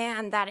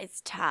man, that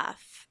is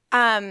tough.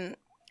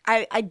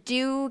 I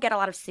do get a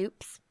lot of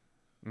soups.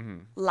 Mm-hmm.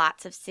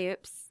 Lots of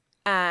soups.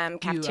 Do you,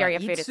 Cafeteria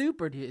eat food is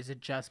soup, or is it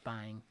just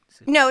buying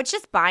soup? no. It's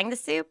just buying the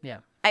soup. Yeah.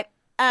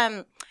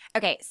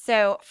 Okay,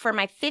 so for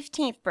my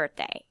 15th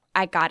birthday,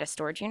 I got a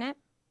storage unit.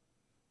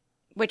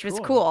 which was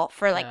Cool. cool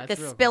for Yeah, like the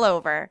that's real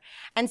cool. spillover.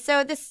 And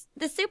so the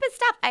soup is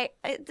stuff.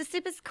 The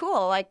soup is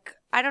cool. Like,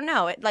 I don't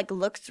know. It like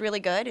looks really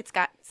good. It's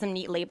got some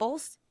neat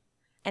labels.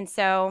 And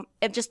so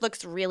it just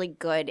looks really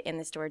good in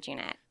the storage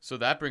unit. So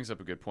that brings up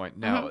a good point.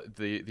 Now,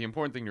 Mm-hmm. the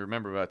important thing to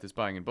remember about this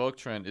buying in bulk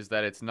trend is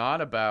that it's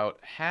not about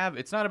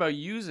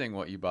using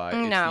what you buy.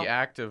 It's No. the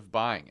act of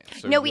buying it.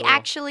 So No, we you'll-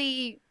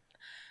 actually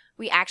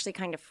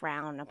kind of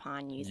frown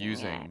upon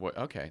using it. what?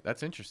 Okay,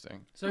 that's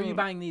interesting. So are you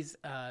buying these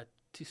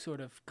to sort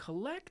of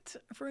collect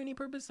for any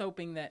purpose,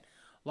 hoping that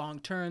long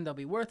term they'll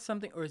be worth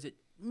something, or is it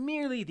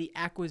merely the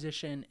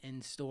acquisition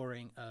and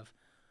storing of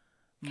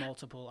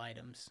multiple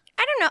items?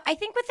 I don't know. I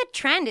think with the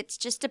trend, it's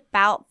just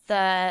about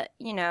the,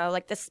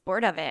 like the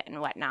sport of it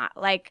and whatnot.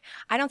 Like,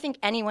 I don't think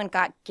anyone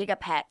got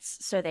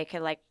gigapets so they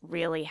could like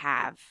really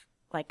have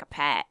like a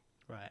pet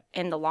Right.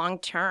 in the long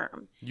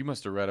term. You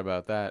must have read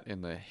about that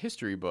in the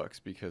history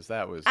books because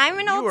that was. I'm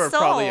an you old were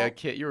probably a soul.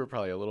 kid. You were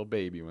probably a little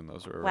baby when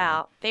those were around.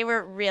 Well, they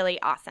were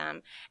really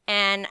awesome.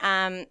 And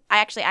I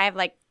have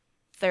like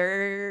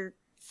 300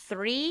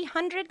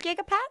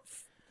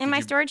 gigapets in my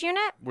you- storage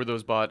unit. Were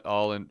those bought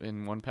all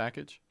in one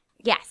package?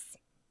 Yes,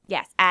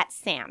 at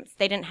Sam's.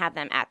 They didn't have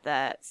them at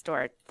the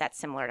store that's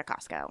similar to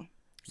Costco.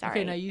 Sorry.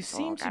 Okay, now you it's a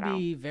little seem to ghetto.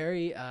 be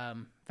very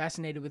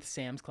fascinated with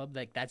Sam's Club.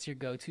 Like, that's your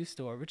go-to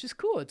store, which is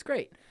cool. It's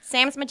great.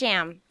 Sam's my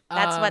jam.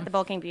 That's what Um, the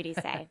bulking beauties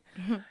say.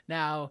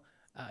 Now,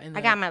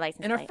 I got my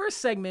license in our plate. first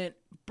segment,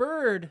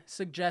 Bird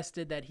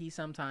suggested that he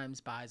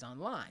sometimes buys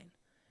online.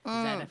 Is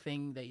that a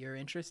thing that you're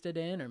interested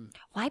in, or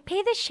Why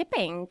pay the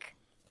shipping?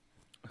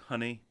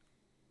 Honey,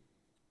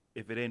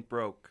 if it ain't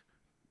broke,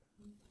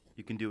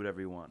 you can do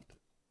whatever you want.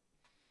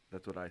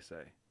 That's what I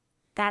say.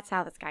 That's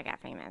how this guy got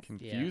famous.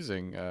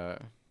 Confusing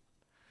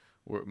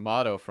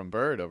motto from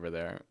Bird over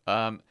there.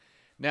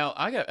 Now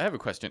I have a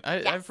question.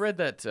 I've read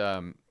that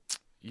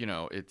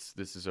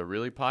this is a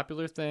really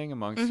popular thing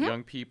amongst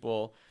young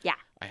people. Yeah.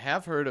 I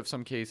have heard of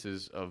some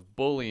cases of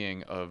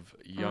bullying of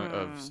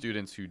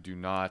students who do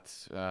not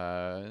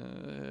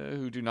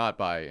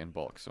buy in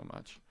bulk so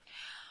much.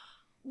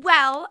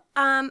 Well,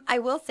 I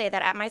will say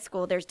that at my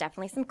school, there's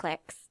definitely some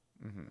cliques,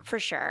 for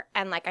sure.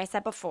 And like I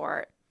said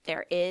before,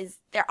 there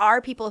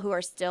are people who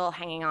are still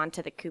hanging on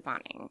to the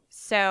couponing.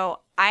 So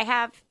I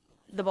have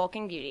the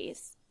bulking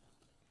beauties,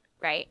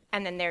 right?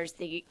 And then there's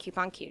the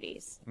coupon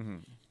cuties.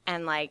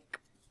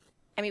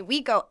 And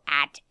we go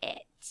at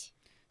it.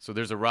 So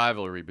there's a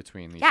rivalry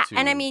between these two.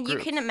 And I mean,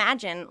 groups. you can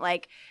imagine,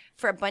 like,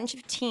 for a bunch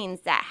of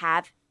teens that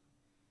have,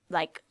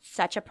 like,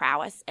 such a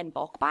prowess in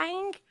bulk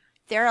buying,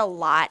 there are a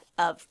lot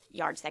of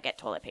yards that get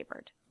toilet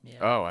papered.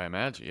 Oh, I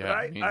imagine. Yeah, But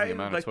I mean, I the would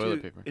amount like of toilet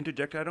to paper.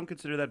 interject. I don't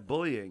consider that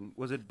bullying.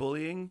 Was it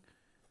bullying?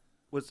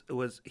 Was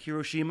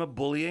Hiroshima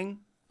bullying?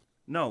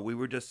 No, we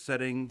were just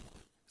setting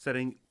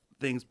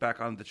things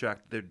back on the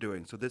track that they're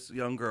doing. So this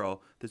young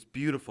girl, this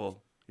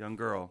beautiful young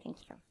girl, Thank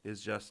you.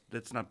 is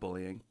that's not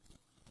bullying.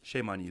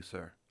 Shame on you,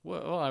 sir.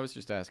 Well, I was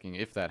just asking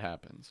if that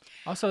happens.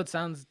 also it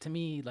sounds to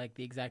me like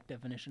the exact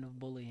definition of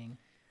bullying.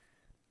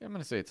 I'm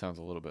gonna say it sounds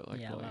a little bit like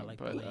Yeah, a lot bullying. like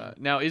But bullying.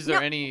 now, is there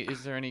No.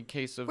 any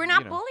case of We're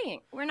not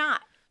bullying. We're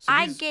not. So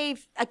I these-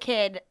 gave a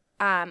kid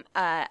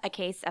a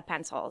case of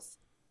pencils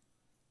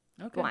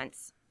Okay.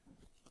 once.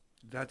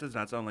 That does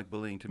not sound like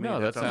bullying to me. No,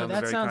 that that sounds sounds- like a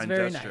That very sounds kind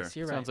very gesture. nice.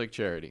 You're Sounds right. like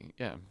charity.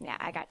 Yeah. Yeah,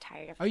 I got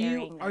tired of Are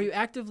carrying you them.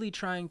 actively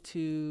trying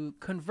to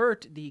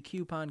convert the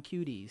coupon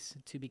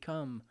cuties to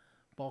become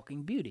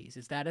bulking beauties?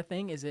 Is that a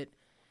thing? Is it?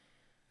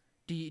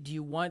 Do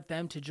you want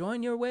them to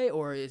join your way,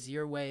 or is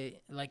your way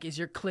is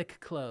your clique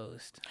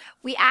closed?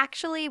 We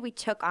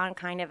took on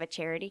kind of a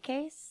charity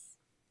case,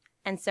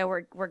 and so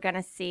we're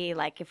gonna see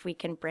like if we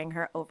can bring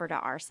her over to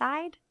our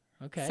side.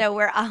 Okay. So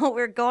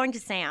we're going to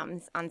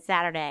Sam's on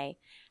Saturday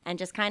and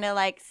just kind of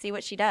like see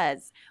what she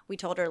does. We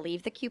told her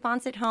leave the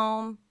coupons at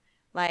home,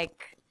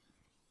 like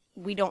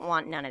we don't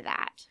want none of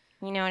that.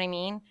 You know what I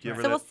mean? Do you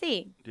ever So we'll let-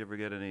 see. Do you ever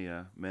get any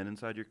men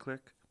inside your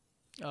clique?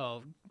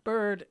 Oh,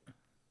 Bird.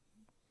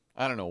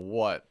 I don't know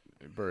what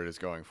Bird is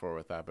going for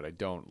with that, but I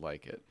don't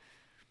like it.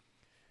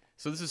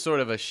 So this is sort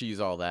of a She's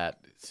All That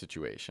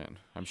situation.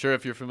 I'm sure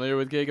if you're familiar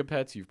with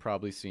Gigapets, you've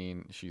probably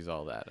seen She's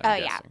All That.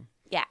 I'm guessing.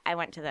 Yeah. I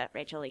went to the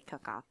Rachel Lee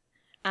cook-off.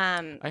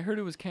 I heard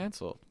it was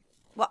canceled.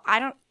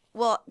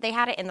 Well, they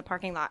had it in the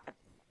parking lot,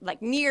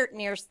 like near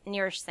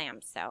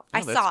Sam's. So I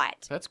Oh, saw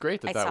it. That's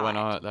great I that saw went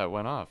it. on. That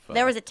went off.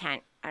 There was a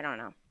tent. I don't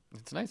know.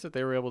 It's nice that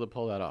they were able to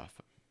pull that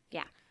off.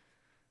 Yeah.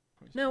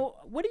 Now,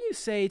 what do you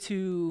say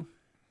to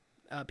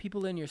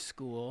people in your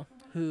school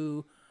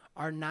who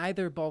are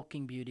neither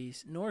bulking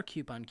beauties nor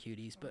coupon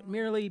cuties, but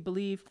merely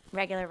believe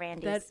Regular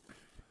Randy's. that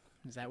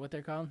is that what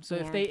they're called? So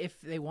Yeah. if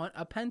they want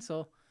a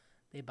pencil,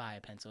 they buy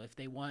a pencil. If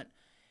they want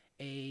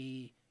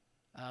a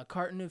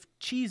carton of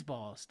cheese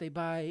balls, they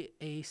buy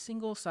a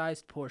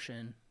single-sized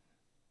portion.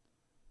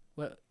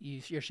 Well,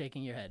 you're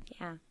shaking your head.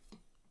 Yeah.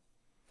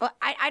 Well,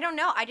 I don't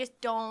know. I just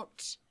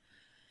don't.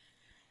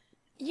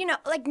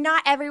 Like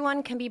not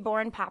everyone can be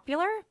born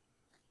popular.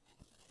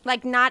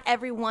 Like not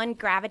everyone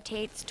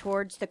gravitates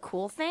towards the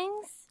cool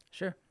things.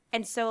 Sure.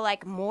 And so,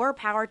 like, more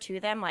power to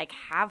them. Like,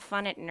 have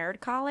fun at nerd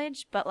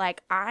college. But,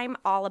 like, I'm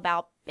all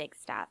about big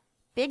stuff.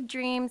 Big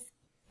dreams,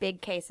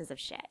 big cases of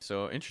shit.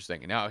 So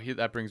interesting. Now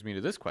that brings me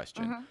to this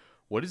question: Mm-hmm.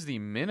 What is the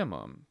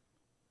minimum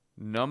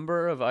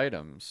number of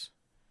items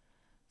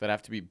that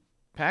have to be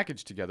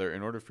packaged together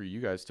in order for you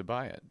guys to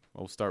buy it?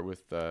 We'll start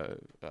with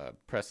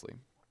Presley.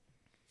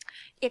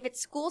 If it's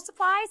school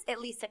supplies, at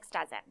least 6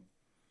 dozen.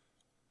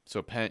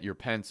 So your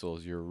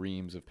pencils, your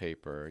reams of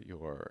paper,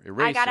 your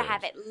erasers. I gotta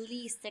have at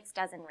least 6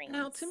 dozen rings.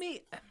 Now, to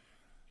me,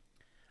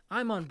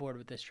 I'm on board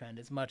with this trend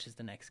as much as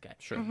the next guy.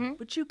 Sure. Mm-hmm.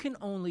 But you can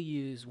only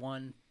use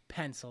one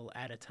pencil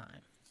at a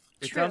time.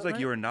 It True, sounds like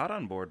right? you are not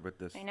on board with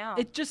this. I know.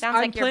 It just sounds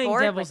I'm like you're playing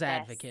bored devil's with this.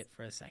 advocate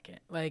for a second.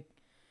 Like,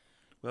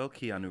 Well,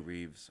 Keanu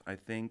Reeves, I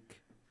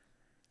think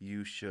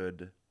you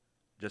should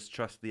just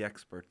trust the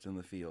experts in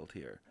the field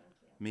here.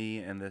 Me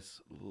and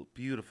this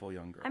beautiful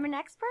young girl. I'm an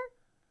expert?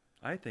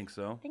 I think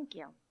so. Thank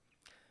you.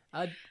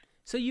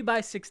 so you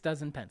buy 6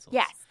 dozen pencils.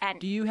 Yes, and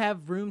Do you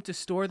have room to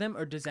store them,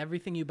 or does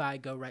everything you buy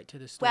go right to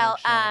the store? Well,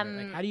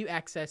 like, how do you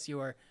access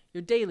your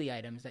daily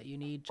items that you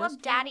need? well,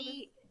 Just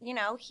Daddy, you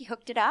know, he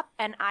hooked it up,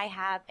 and I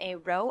have a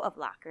row of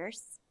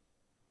lockers.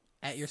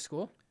 at your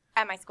school?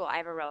 At my school, I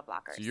have a row of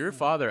lockers. So your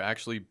father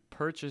actually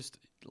purchased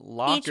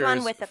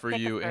lockers with a for pick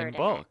you of bird in in it.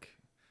 bulk.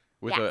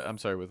 With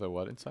Yes. with a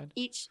what inside?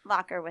 Each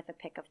locker with a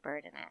pick of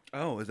bird in it.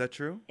 Oh, is that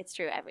true? It's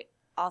true.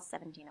 All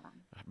 17 of them.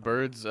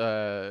 Bird's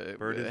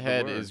Bird is the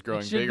head word. is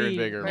growing It should bigger and be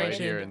bigger right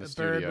mentioned, here in the Bird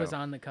studio. was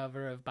on the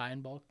cover of Buy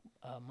in Bulk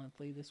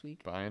Monthly this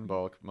week. Buy in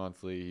bulk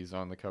monthly. He's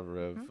on the cover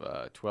of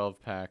Mm-hmm.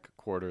 12-pack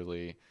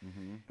quarterly.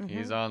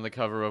 He's on the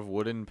cover of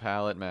Wooden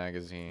Palette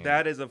magazine.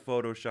 That is a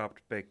photoshopped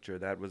picture.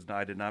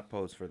 I did not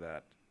pose for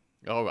that.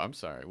 Oh, I'm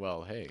sorry.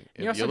 Well, hey,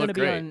 You're also you going look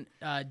to be great.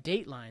 on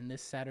Dateline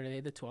this Saturday,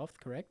 the 12th,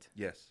 correct?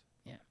 Yes.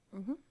 Yeah.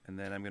 And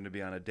then I'm going to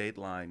be on a date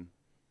line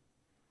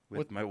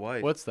with my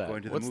wife. what's that?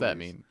 Going to the What's that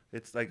movies. mean?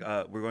 It's like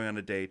we're going on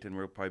a date and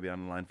we'll probably be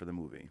on the line for the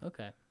movie.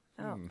 Okay.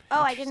 Oh,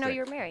 I didn't know interesting. you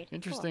were married. Cool.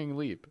 Interesting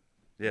leap.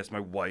 Yes, my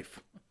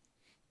wife.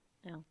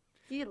 No.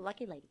 You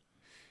lucky lady.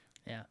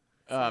 Yeah.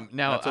 Now,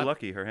 Not so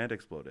lucky. Her hand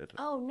exploded.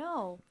 Oh,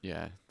 no.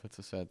 yeah, that's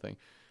a sad thing.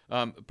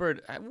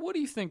 Bird, what do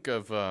you think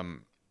of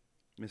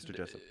Mr.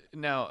 Jessup.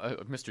 now,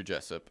 Mr.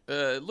 Jessup?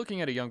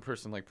 Looking at a young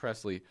person like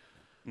Presley.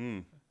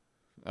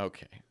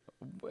 Okay.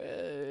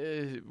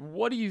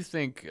 What do you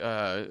think?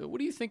 What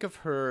do you think of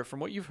her? From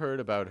what you've heard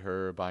about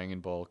her buying in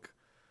bulk,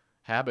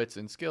 habits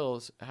and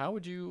skills, how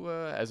would you,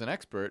 as an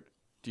expert,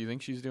 do you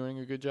think she's doing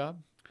a good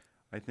job?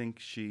 I think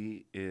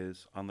she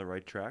is on the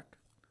right track.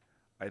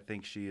 I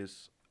think she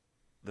is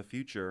the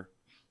future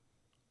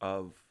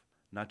of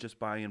not just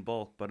buying in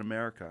bulk, but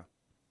America.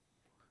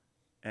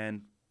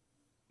 And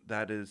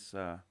that is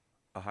a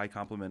high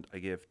compliment I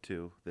give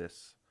to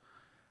this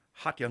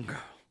hot young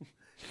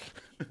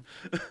girl.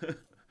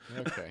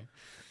 Okay.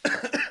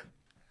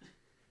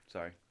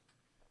 Sorry.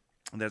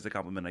 That's a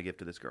compliment I give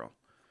to this girl.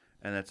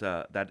 And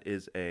that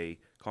is a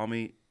call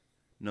me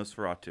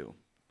Nosferatu,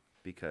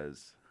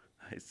 because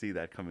I see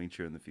that coming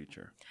true in the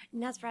future.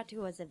 Nosferatu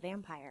was a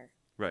vampire.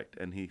 Right,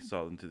 and he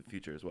saw into the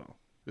future as well.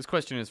 This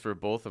question is for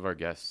both of our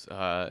guests.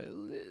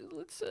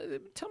 Let's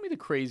tell me the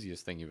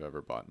craziest thing you've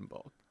ever bought in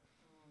bulk.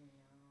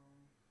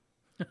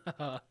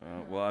 Well,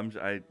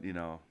 I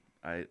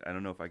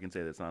don't know if I can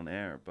say this on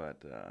air,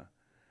 but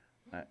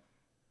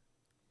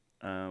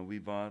we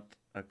bought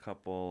a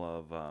couple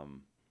of.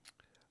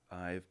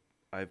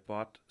 I've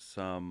bought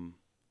some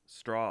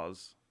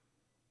straws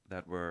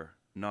that were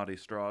naughty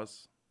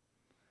straws.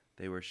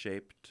 They were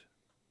shaped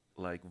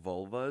like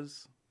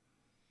vulvas,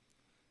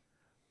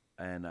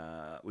 and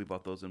we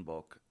bought those in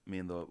bulk. Me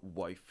and the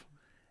wife,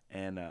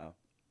 and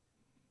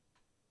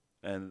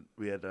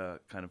we had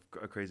kind of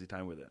a crazy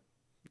time with it.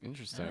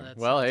 Interesting. that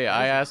Well, sounds hey, I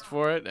crazy. asked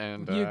for it,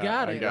 and You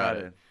got I it. got Got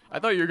it. it. I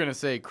thought you were gonna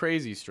say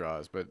crazy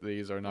straws, but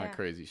these are not Yeah.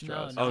 crazy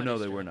straws. No. Oh no, Naughty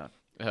they were straws.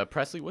 not.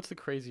 Presley, what's the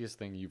craziest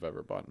thing you've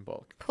ever bought in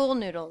bulk? Pool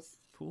noodles.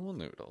 Pool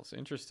noodles.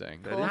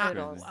 Interesting. That Pool is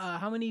noodles. crazy.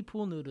 How many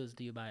pool noodles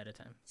do you buy at a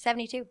time?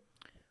 72.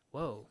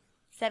 Whoa.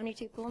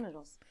 72 pool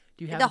noodles.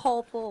 Do you have The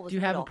whole pool was Do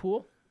you have a noodle.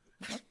 pool?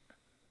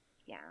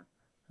 Yeah.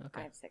 I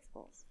Okay. have 6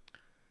 pools.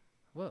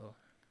 Whoa.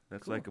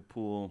 That's like a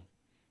pool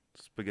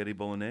spaghetti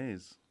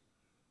bolognese.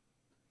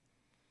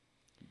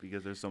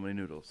 Because there's so many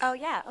noodles. Oh,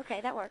 yeah. Okay,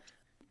 that worked.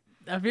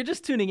 If you're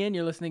just tuning in,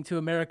 you're listening to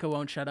America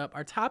Won't Shut Up.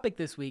 Our topic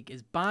this week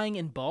is buying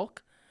in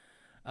bulk.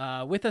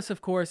 With us,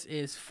 of course,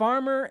 is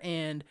farmer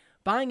and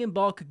buying in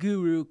bulk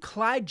guru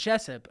Clyde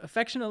Jessup,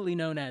 affectionately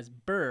known as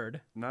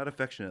Bird. Not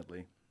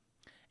affectionately.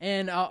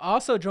 And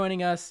also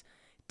joining us,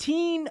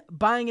 teen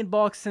buying in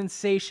bulk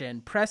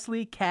sensation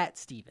Presley Cat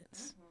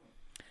Stevens.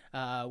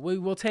 We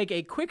will take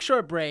a quick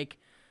short break.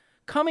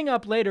 Coming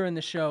up later in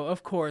the show,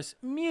 of course,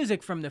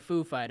 music from the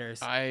Foo Fighters.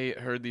 I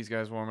heard these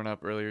guys warming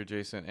up earlier,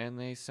 Jason, and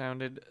they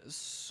sounded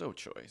so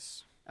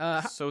choice,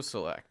 so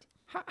select.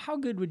 How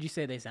good would you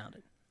say they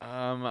sounded?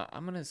 I'm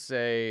gonna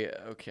say,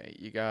 okay,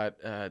 you got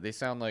they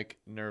sound like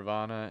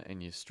Nirvana,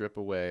 and you strip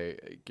away,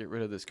 get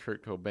rid of this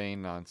Kurt Cobain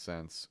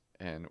nonsense,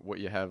 and what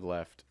you have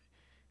left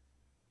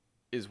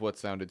is what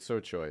sounded so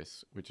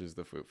choice, which is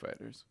the Foo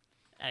Fighters.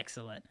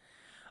 Excellent.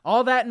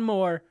 All that and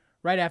more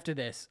right after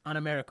this on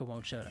America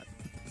Won't Shut Up.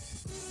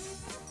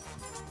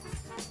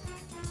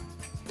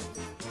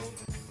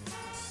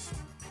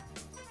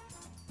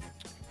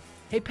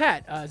 Hey,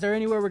 Pat, is there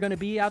anywhere we're going to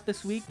be out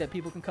this week that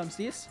people can come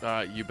see us?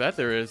 You bet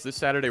there is. This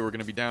Saturday, we're going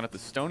to be down at the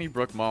Stony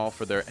Brook Mall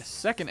for their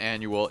second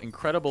annual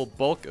Incredible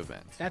Bulk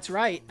event. That's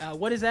right.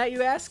 What is that,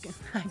 you ask?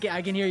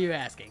 I can hear you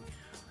asking.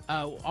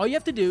 All you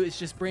have to do is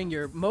just bring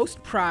your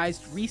most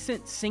prized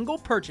recent single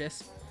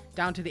purchase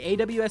down to the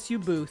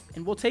AWSU booth,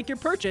 and we'll take your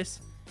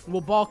purchase and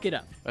we'll bulk it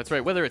up. That's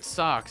right. Whether it's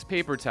socks,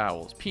 paper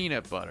towels,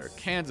 peanut butter,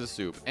 cans of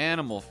soup,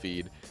 animal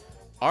feed,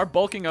 our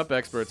bulking up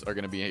experts are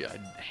going to be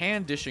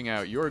hand dishing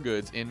out your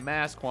goods in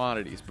mass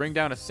quantities. Bring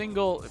down a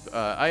single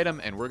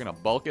item, and we're going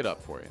to bulk it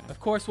up for you. Of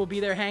course, we'll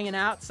be there hanging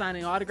out,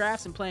 signing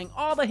autographs, and playing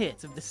all the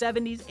hits of the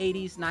 70s,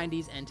 80s,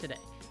 90s, and today.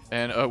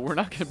 And we're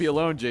not going to be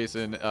alone,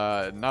 Jason.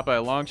 Not by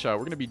a long shot.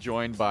 We're going to be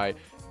joined by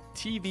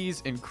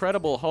TV's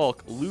Incredible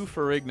Hulk, Lou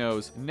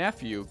Ferrigno's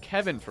nephew,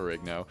 Kevin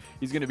Ferrigno.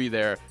 He's going to be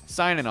there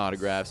signing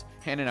autographs,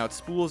 handing out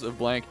spools of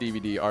blank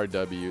DVD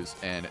RWs,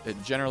 and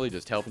generally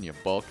just helping you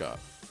bulk up.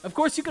 Of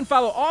course, you can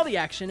follow all the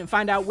action and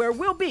find out where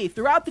we'll be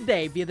throughout the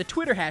day via the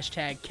Twitter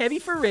hashtag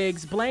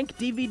KevyForRiggs blank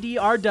DVD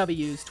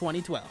RWs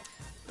 2012.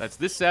 That's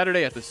this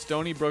Saturday at the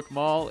Stony Brook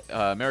Mall.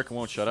 America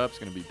Won't Shut Up is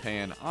going to be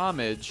paying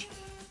homage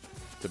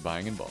to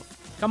buying in bulk.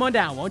 Come on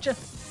down, won't you?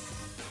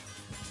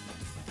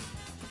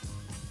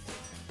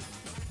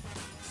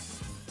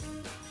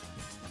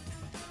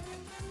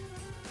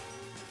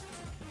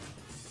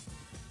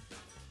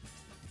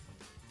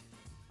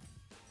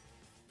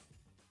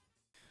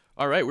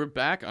 All right, we're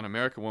back on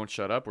America Won't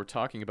Shut Up. We're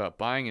talking about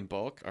buying in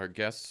bulk. Our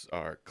guests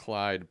are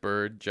Clyde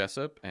Bird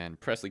Jessup and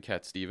Presley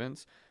Cat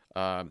Stevens.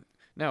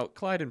 Now,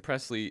 Clyde and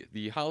Presley,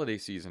 the holiday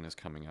season is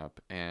coming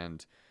up,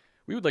 and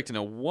we would like to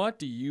know, what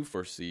do you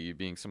foresee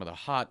being some of the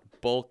hot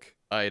bulk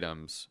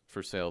items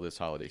for sale this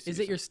holiday season? Is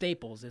it your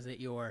staples? Is it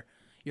your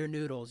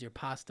noodles, your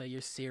pasta, your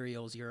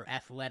cereals, your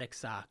athletic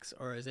socks,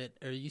 or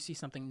you see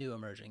something new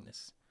emerging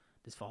this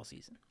fall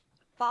season?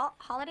 Fall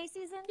holiday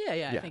season?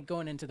 Yeah. I think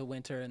going into the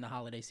winter and the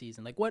holiday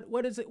season, like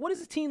what is it? What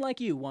does a teen like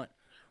you want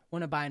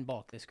to buy in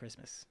bulk this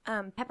Christmas?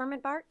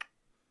 Peppermint bark.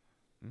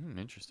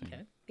 Interesting.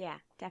 Okay. Yeah,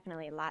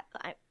 definitely a lot.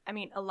 I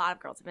mean, a lot of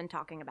girls have been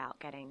talking about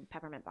getting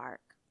peppermint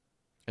bark.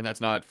 And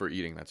that's not for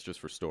eating. That's just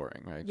for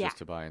storing, right? Yeah. Just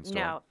to buy and store.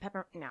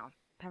 No,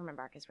 peppermint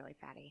bark is really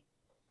fatty.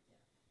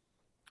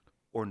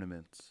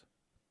 Ornaments.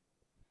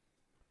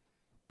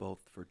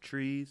 Both for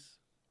trees,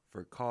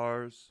 for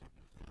cars,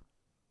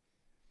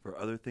 for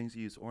other things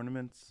you use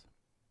ornaments.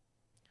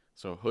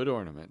 So hood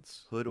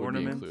ornaments. Hood would be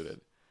ornaments.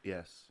 included.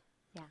 Yes.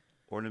 Yeah.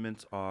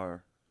 Ornaments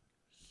are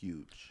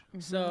huge.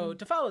 So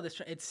to follow this,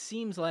 it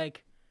seems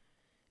like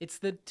it's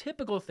the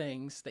typical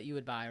things that you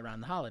would buy around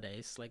the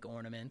holidays, like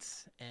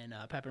ornaments and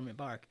peppermint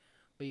bark,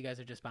 but you guys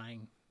are just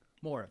buying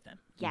more of them.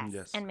 Yes.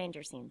 Yes. And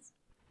manger scenes.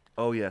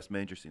 Oh, yes,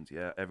 manger scenes.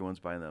 Yeah, everyone's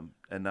buying them.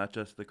 And not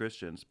just the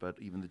Christians, but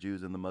even the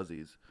Jews and the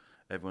Muzzies.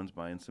 Everyone's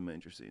buying some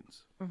manger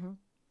scenes. Mm-hmm.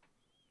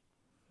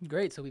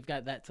 Great. So we've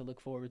got that to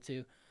look forward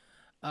to.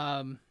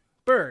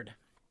 Bird,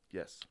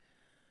 Yes.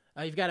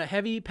 you've got a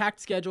heavy packed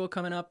schedule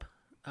coming up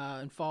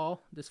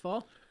this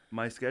fall.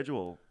 My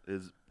schedule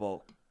is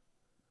bulk.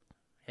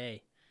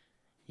 Hey,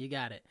 you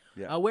got it.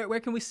 Yeah. Where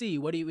can we see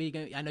you? What are you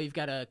gonna, I know you've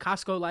got a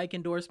Costco-like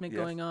endorsement Yes.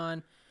 going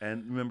on.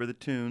 And remember the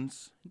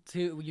tunes.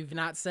 You've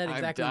not said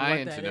exactly I'm what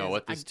dying that to know is.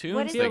 what this What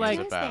Tunes is feel thing the like- is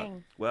Tunes about.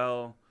 thing?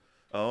 Well,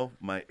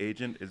 my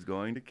agent is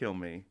going to kill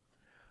me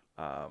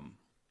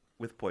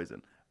with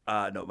poison.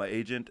 No, my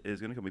agent is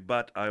going to kill me.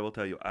 But I will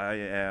tell you, I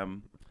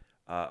am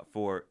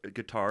for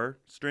guitar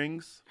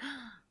strings.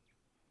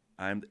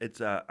 I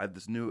have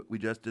this new. We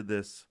just did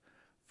this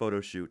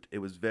photo shoot. It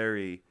was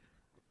very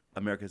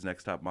America's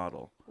Next Top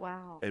Model.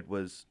 Wow. It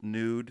was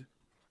nude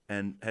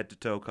and head to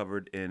toe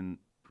covered in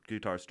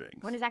guitar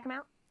strings. When does that come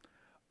out?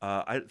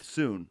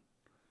 Soon.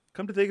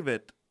 Come to think of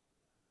it,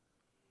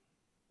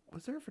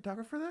 was there a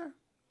photographer there?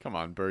 Come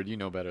on, Bird. You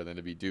know better than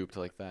to be duped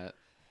like that.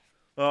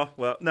 Oh,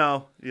 well,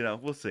 no,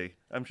 we'll see.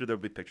 I'm sure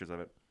there'll be pictures of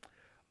it.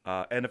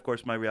 And, of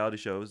course, my reality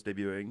show is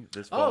debuting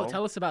this fall. Oh,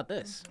 tell us about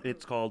this.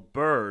 It's called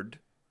Bird,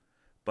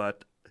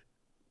 but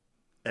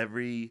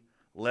every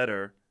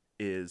letter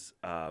is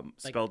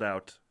spelled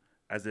out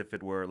as if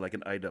it were like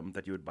an item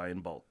that you would buy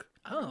in bulk.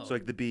 Oh. So,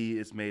 like, the B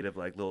is made of,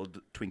 like, little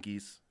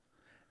Twinkies,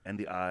 and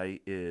the I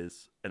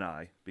is an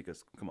I,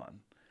 because, come on.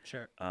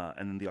 Sure.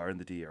 And then the R and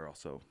the D are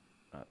also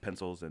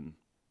pencils and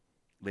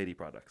lady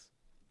products.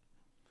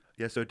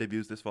 Yeah, so it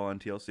debuts this fall on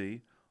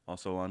TLC,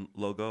 also on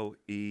Logo,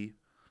 E,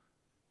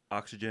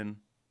 Oxygen,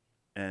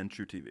 and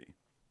True TV.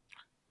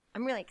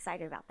 I'm really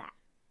excited about that.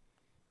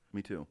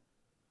 Me too.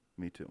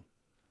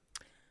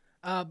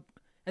 At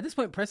this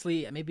point,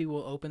 Presley, maybe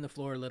we'll open the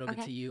floor a little bit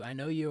Okay. to you. I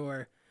know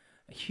you're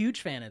a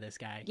huge fan of this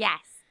guy. Yes.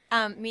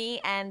 Me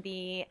and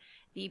the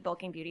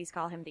bulking beauties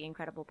call him the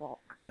Incredible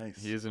Bulk.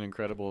 Nice. He's an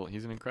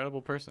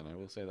incredible person. I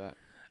will say that.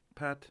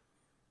 Pat,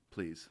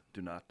 please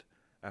do not,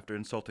 after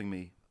insulting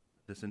me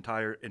this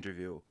entire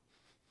interview,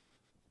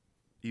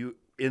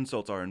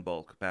 Insults are in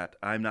bulk, Pat.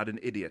 I'm not an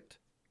idiot,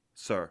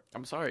 sir.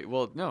 I'm sorry.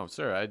 Well, no,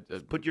 sir.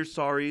 Put your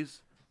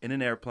sorries in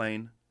an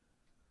airplane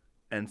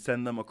and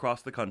send them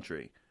across the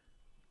country,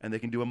 and they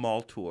can do a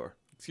mall tour.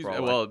 Excuse me.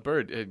 Well,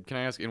 Bird, can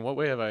I ask, in what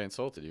way have I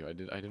insulted you? I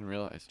didn't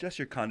realize. Just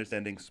your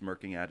condescending,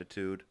 smirking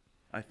attitude.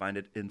 I find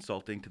it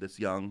insulting to this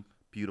young,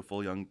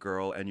 beautiful young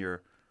girl and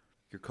your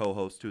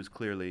co-host, who is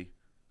clearly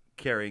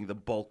carrying the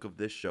bulk of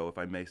this show, if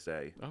I may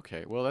say.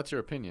 Okay, well, that's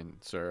your opinion,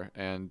 sir.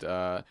 And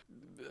I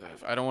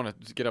don't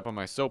want to get up on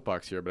my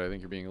soapbox here, but I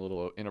think you're being a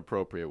little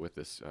inappropriate with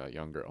this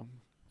young girl.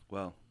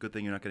 Well, good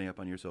thing you're not getting up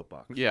on your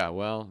soapbox. Yeah,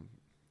 well,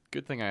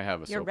 good thing I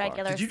have a Your soapbox.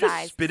 regular Did you just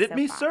size spit at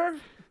me, soapbox. sir?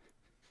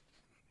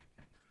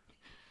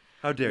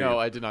 How dare you? No,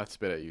 I did not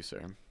spit at you,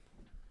 sir.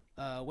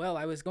 Well,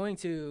 I was going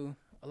to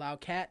allow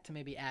Kat to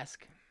maybe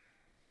ask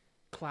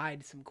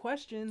Clyde some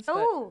questions.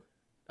 Oh,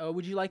 But,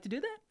 would you like to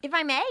do that? if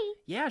I may.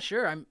 Yeah,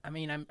 sure.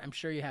 I'm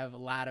sure you have a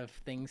lot of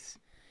things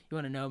you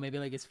want to know. Maybe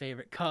like his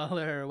favorite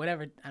color or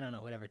whatever. I don't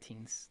know. Whatever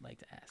teens like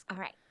to ask. All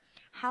right.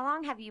 How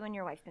long have you and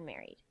your wife been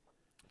married?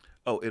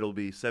 Oh, it'll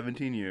be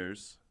 17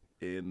 years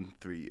in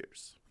 3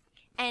 years.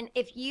 And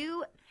if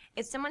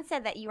someone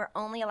said that you were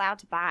only allowed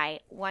to buy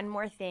one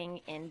more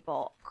thing in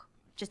bulk,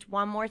 just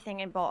one more thing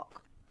in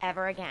bulk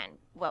ever again,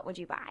 what would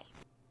you buy?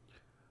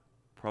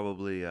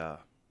 Probably a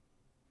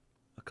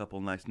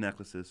couple nice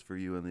necklaces for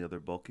you and the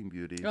other bulking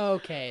beauties.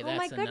 Okay, Oh my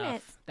that's enough.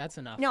 goodness. That's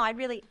enough. No, I'd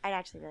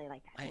actually really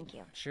like that. Thank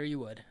you. Sure you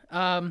would.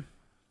 I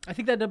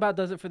think that about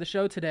does it for the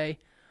show today.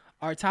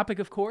 Our topic,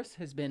 of course,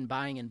 has been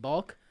buying in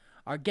bulk.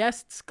 Our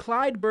guests,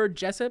 Clyde Bird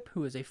Jessup,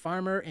 who is a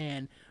farmer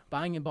and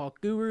buying in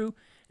bulk guru,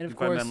 and of You can find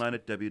course, me online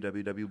at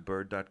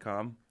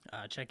www.bird.com.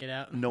 check it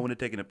out. No one had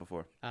taken it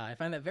before. I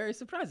find that very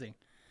surprising.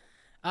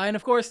 And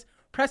of course,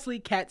 Presley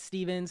Cat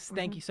Stevens,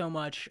 thank you so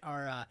much.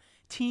 Our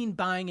teen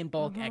buying in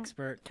bulk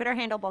expert, Twitter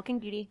handle, Bulking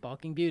Beauty.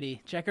 Bulking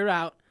Beauty. Check her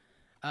out.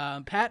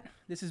 Pat,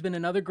 this has been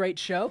another great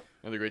show.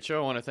 Another great show.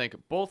 I want to thank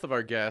both of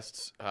our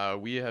guests.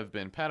 We have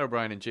been Pat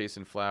O'Brien and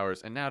Jason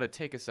Flowers. And now to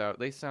take us out,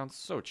 they sound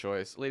so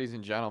choice. Ladies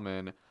and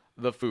gentlemen,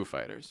 the Foo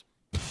Fighters.